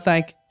 I want to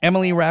thank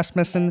Emily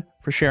Rasmussen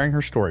for sharing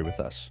her story with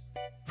us.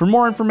 For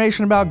more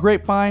information about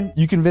Grapevine,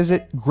 you can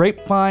visit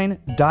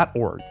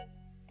Grapevine.Learn.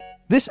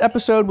 This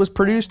episode was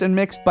produced and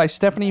mixed by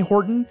Stephanie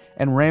Horton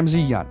and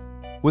Ramsey Yunt,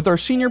 with our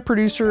senior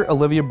producer,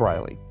 Olivia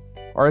Briley.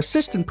 Our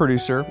assistant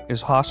producer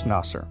is Haas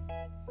Nasser.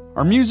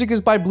 Our music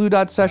is by Blue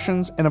Dot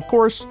Sessions, and of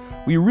course,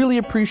 we really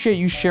appreciate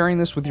you sharing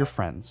this with your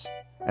friends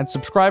and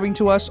subscribing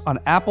to us on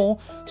Apple,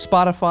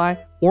 Spotify,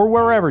 or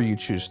wherever you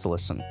choose to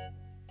listen.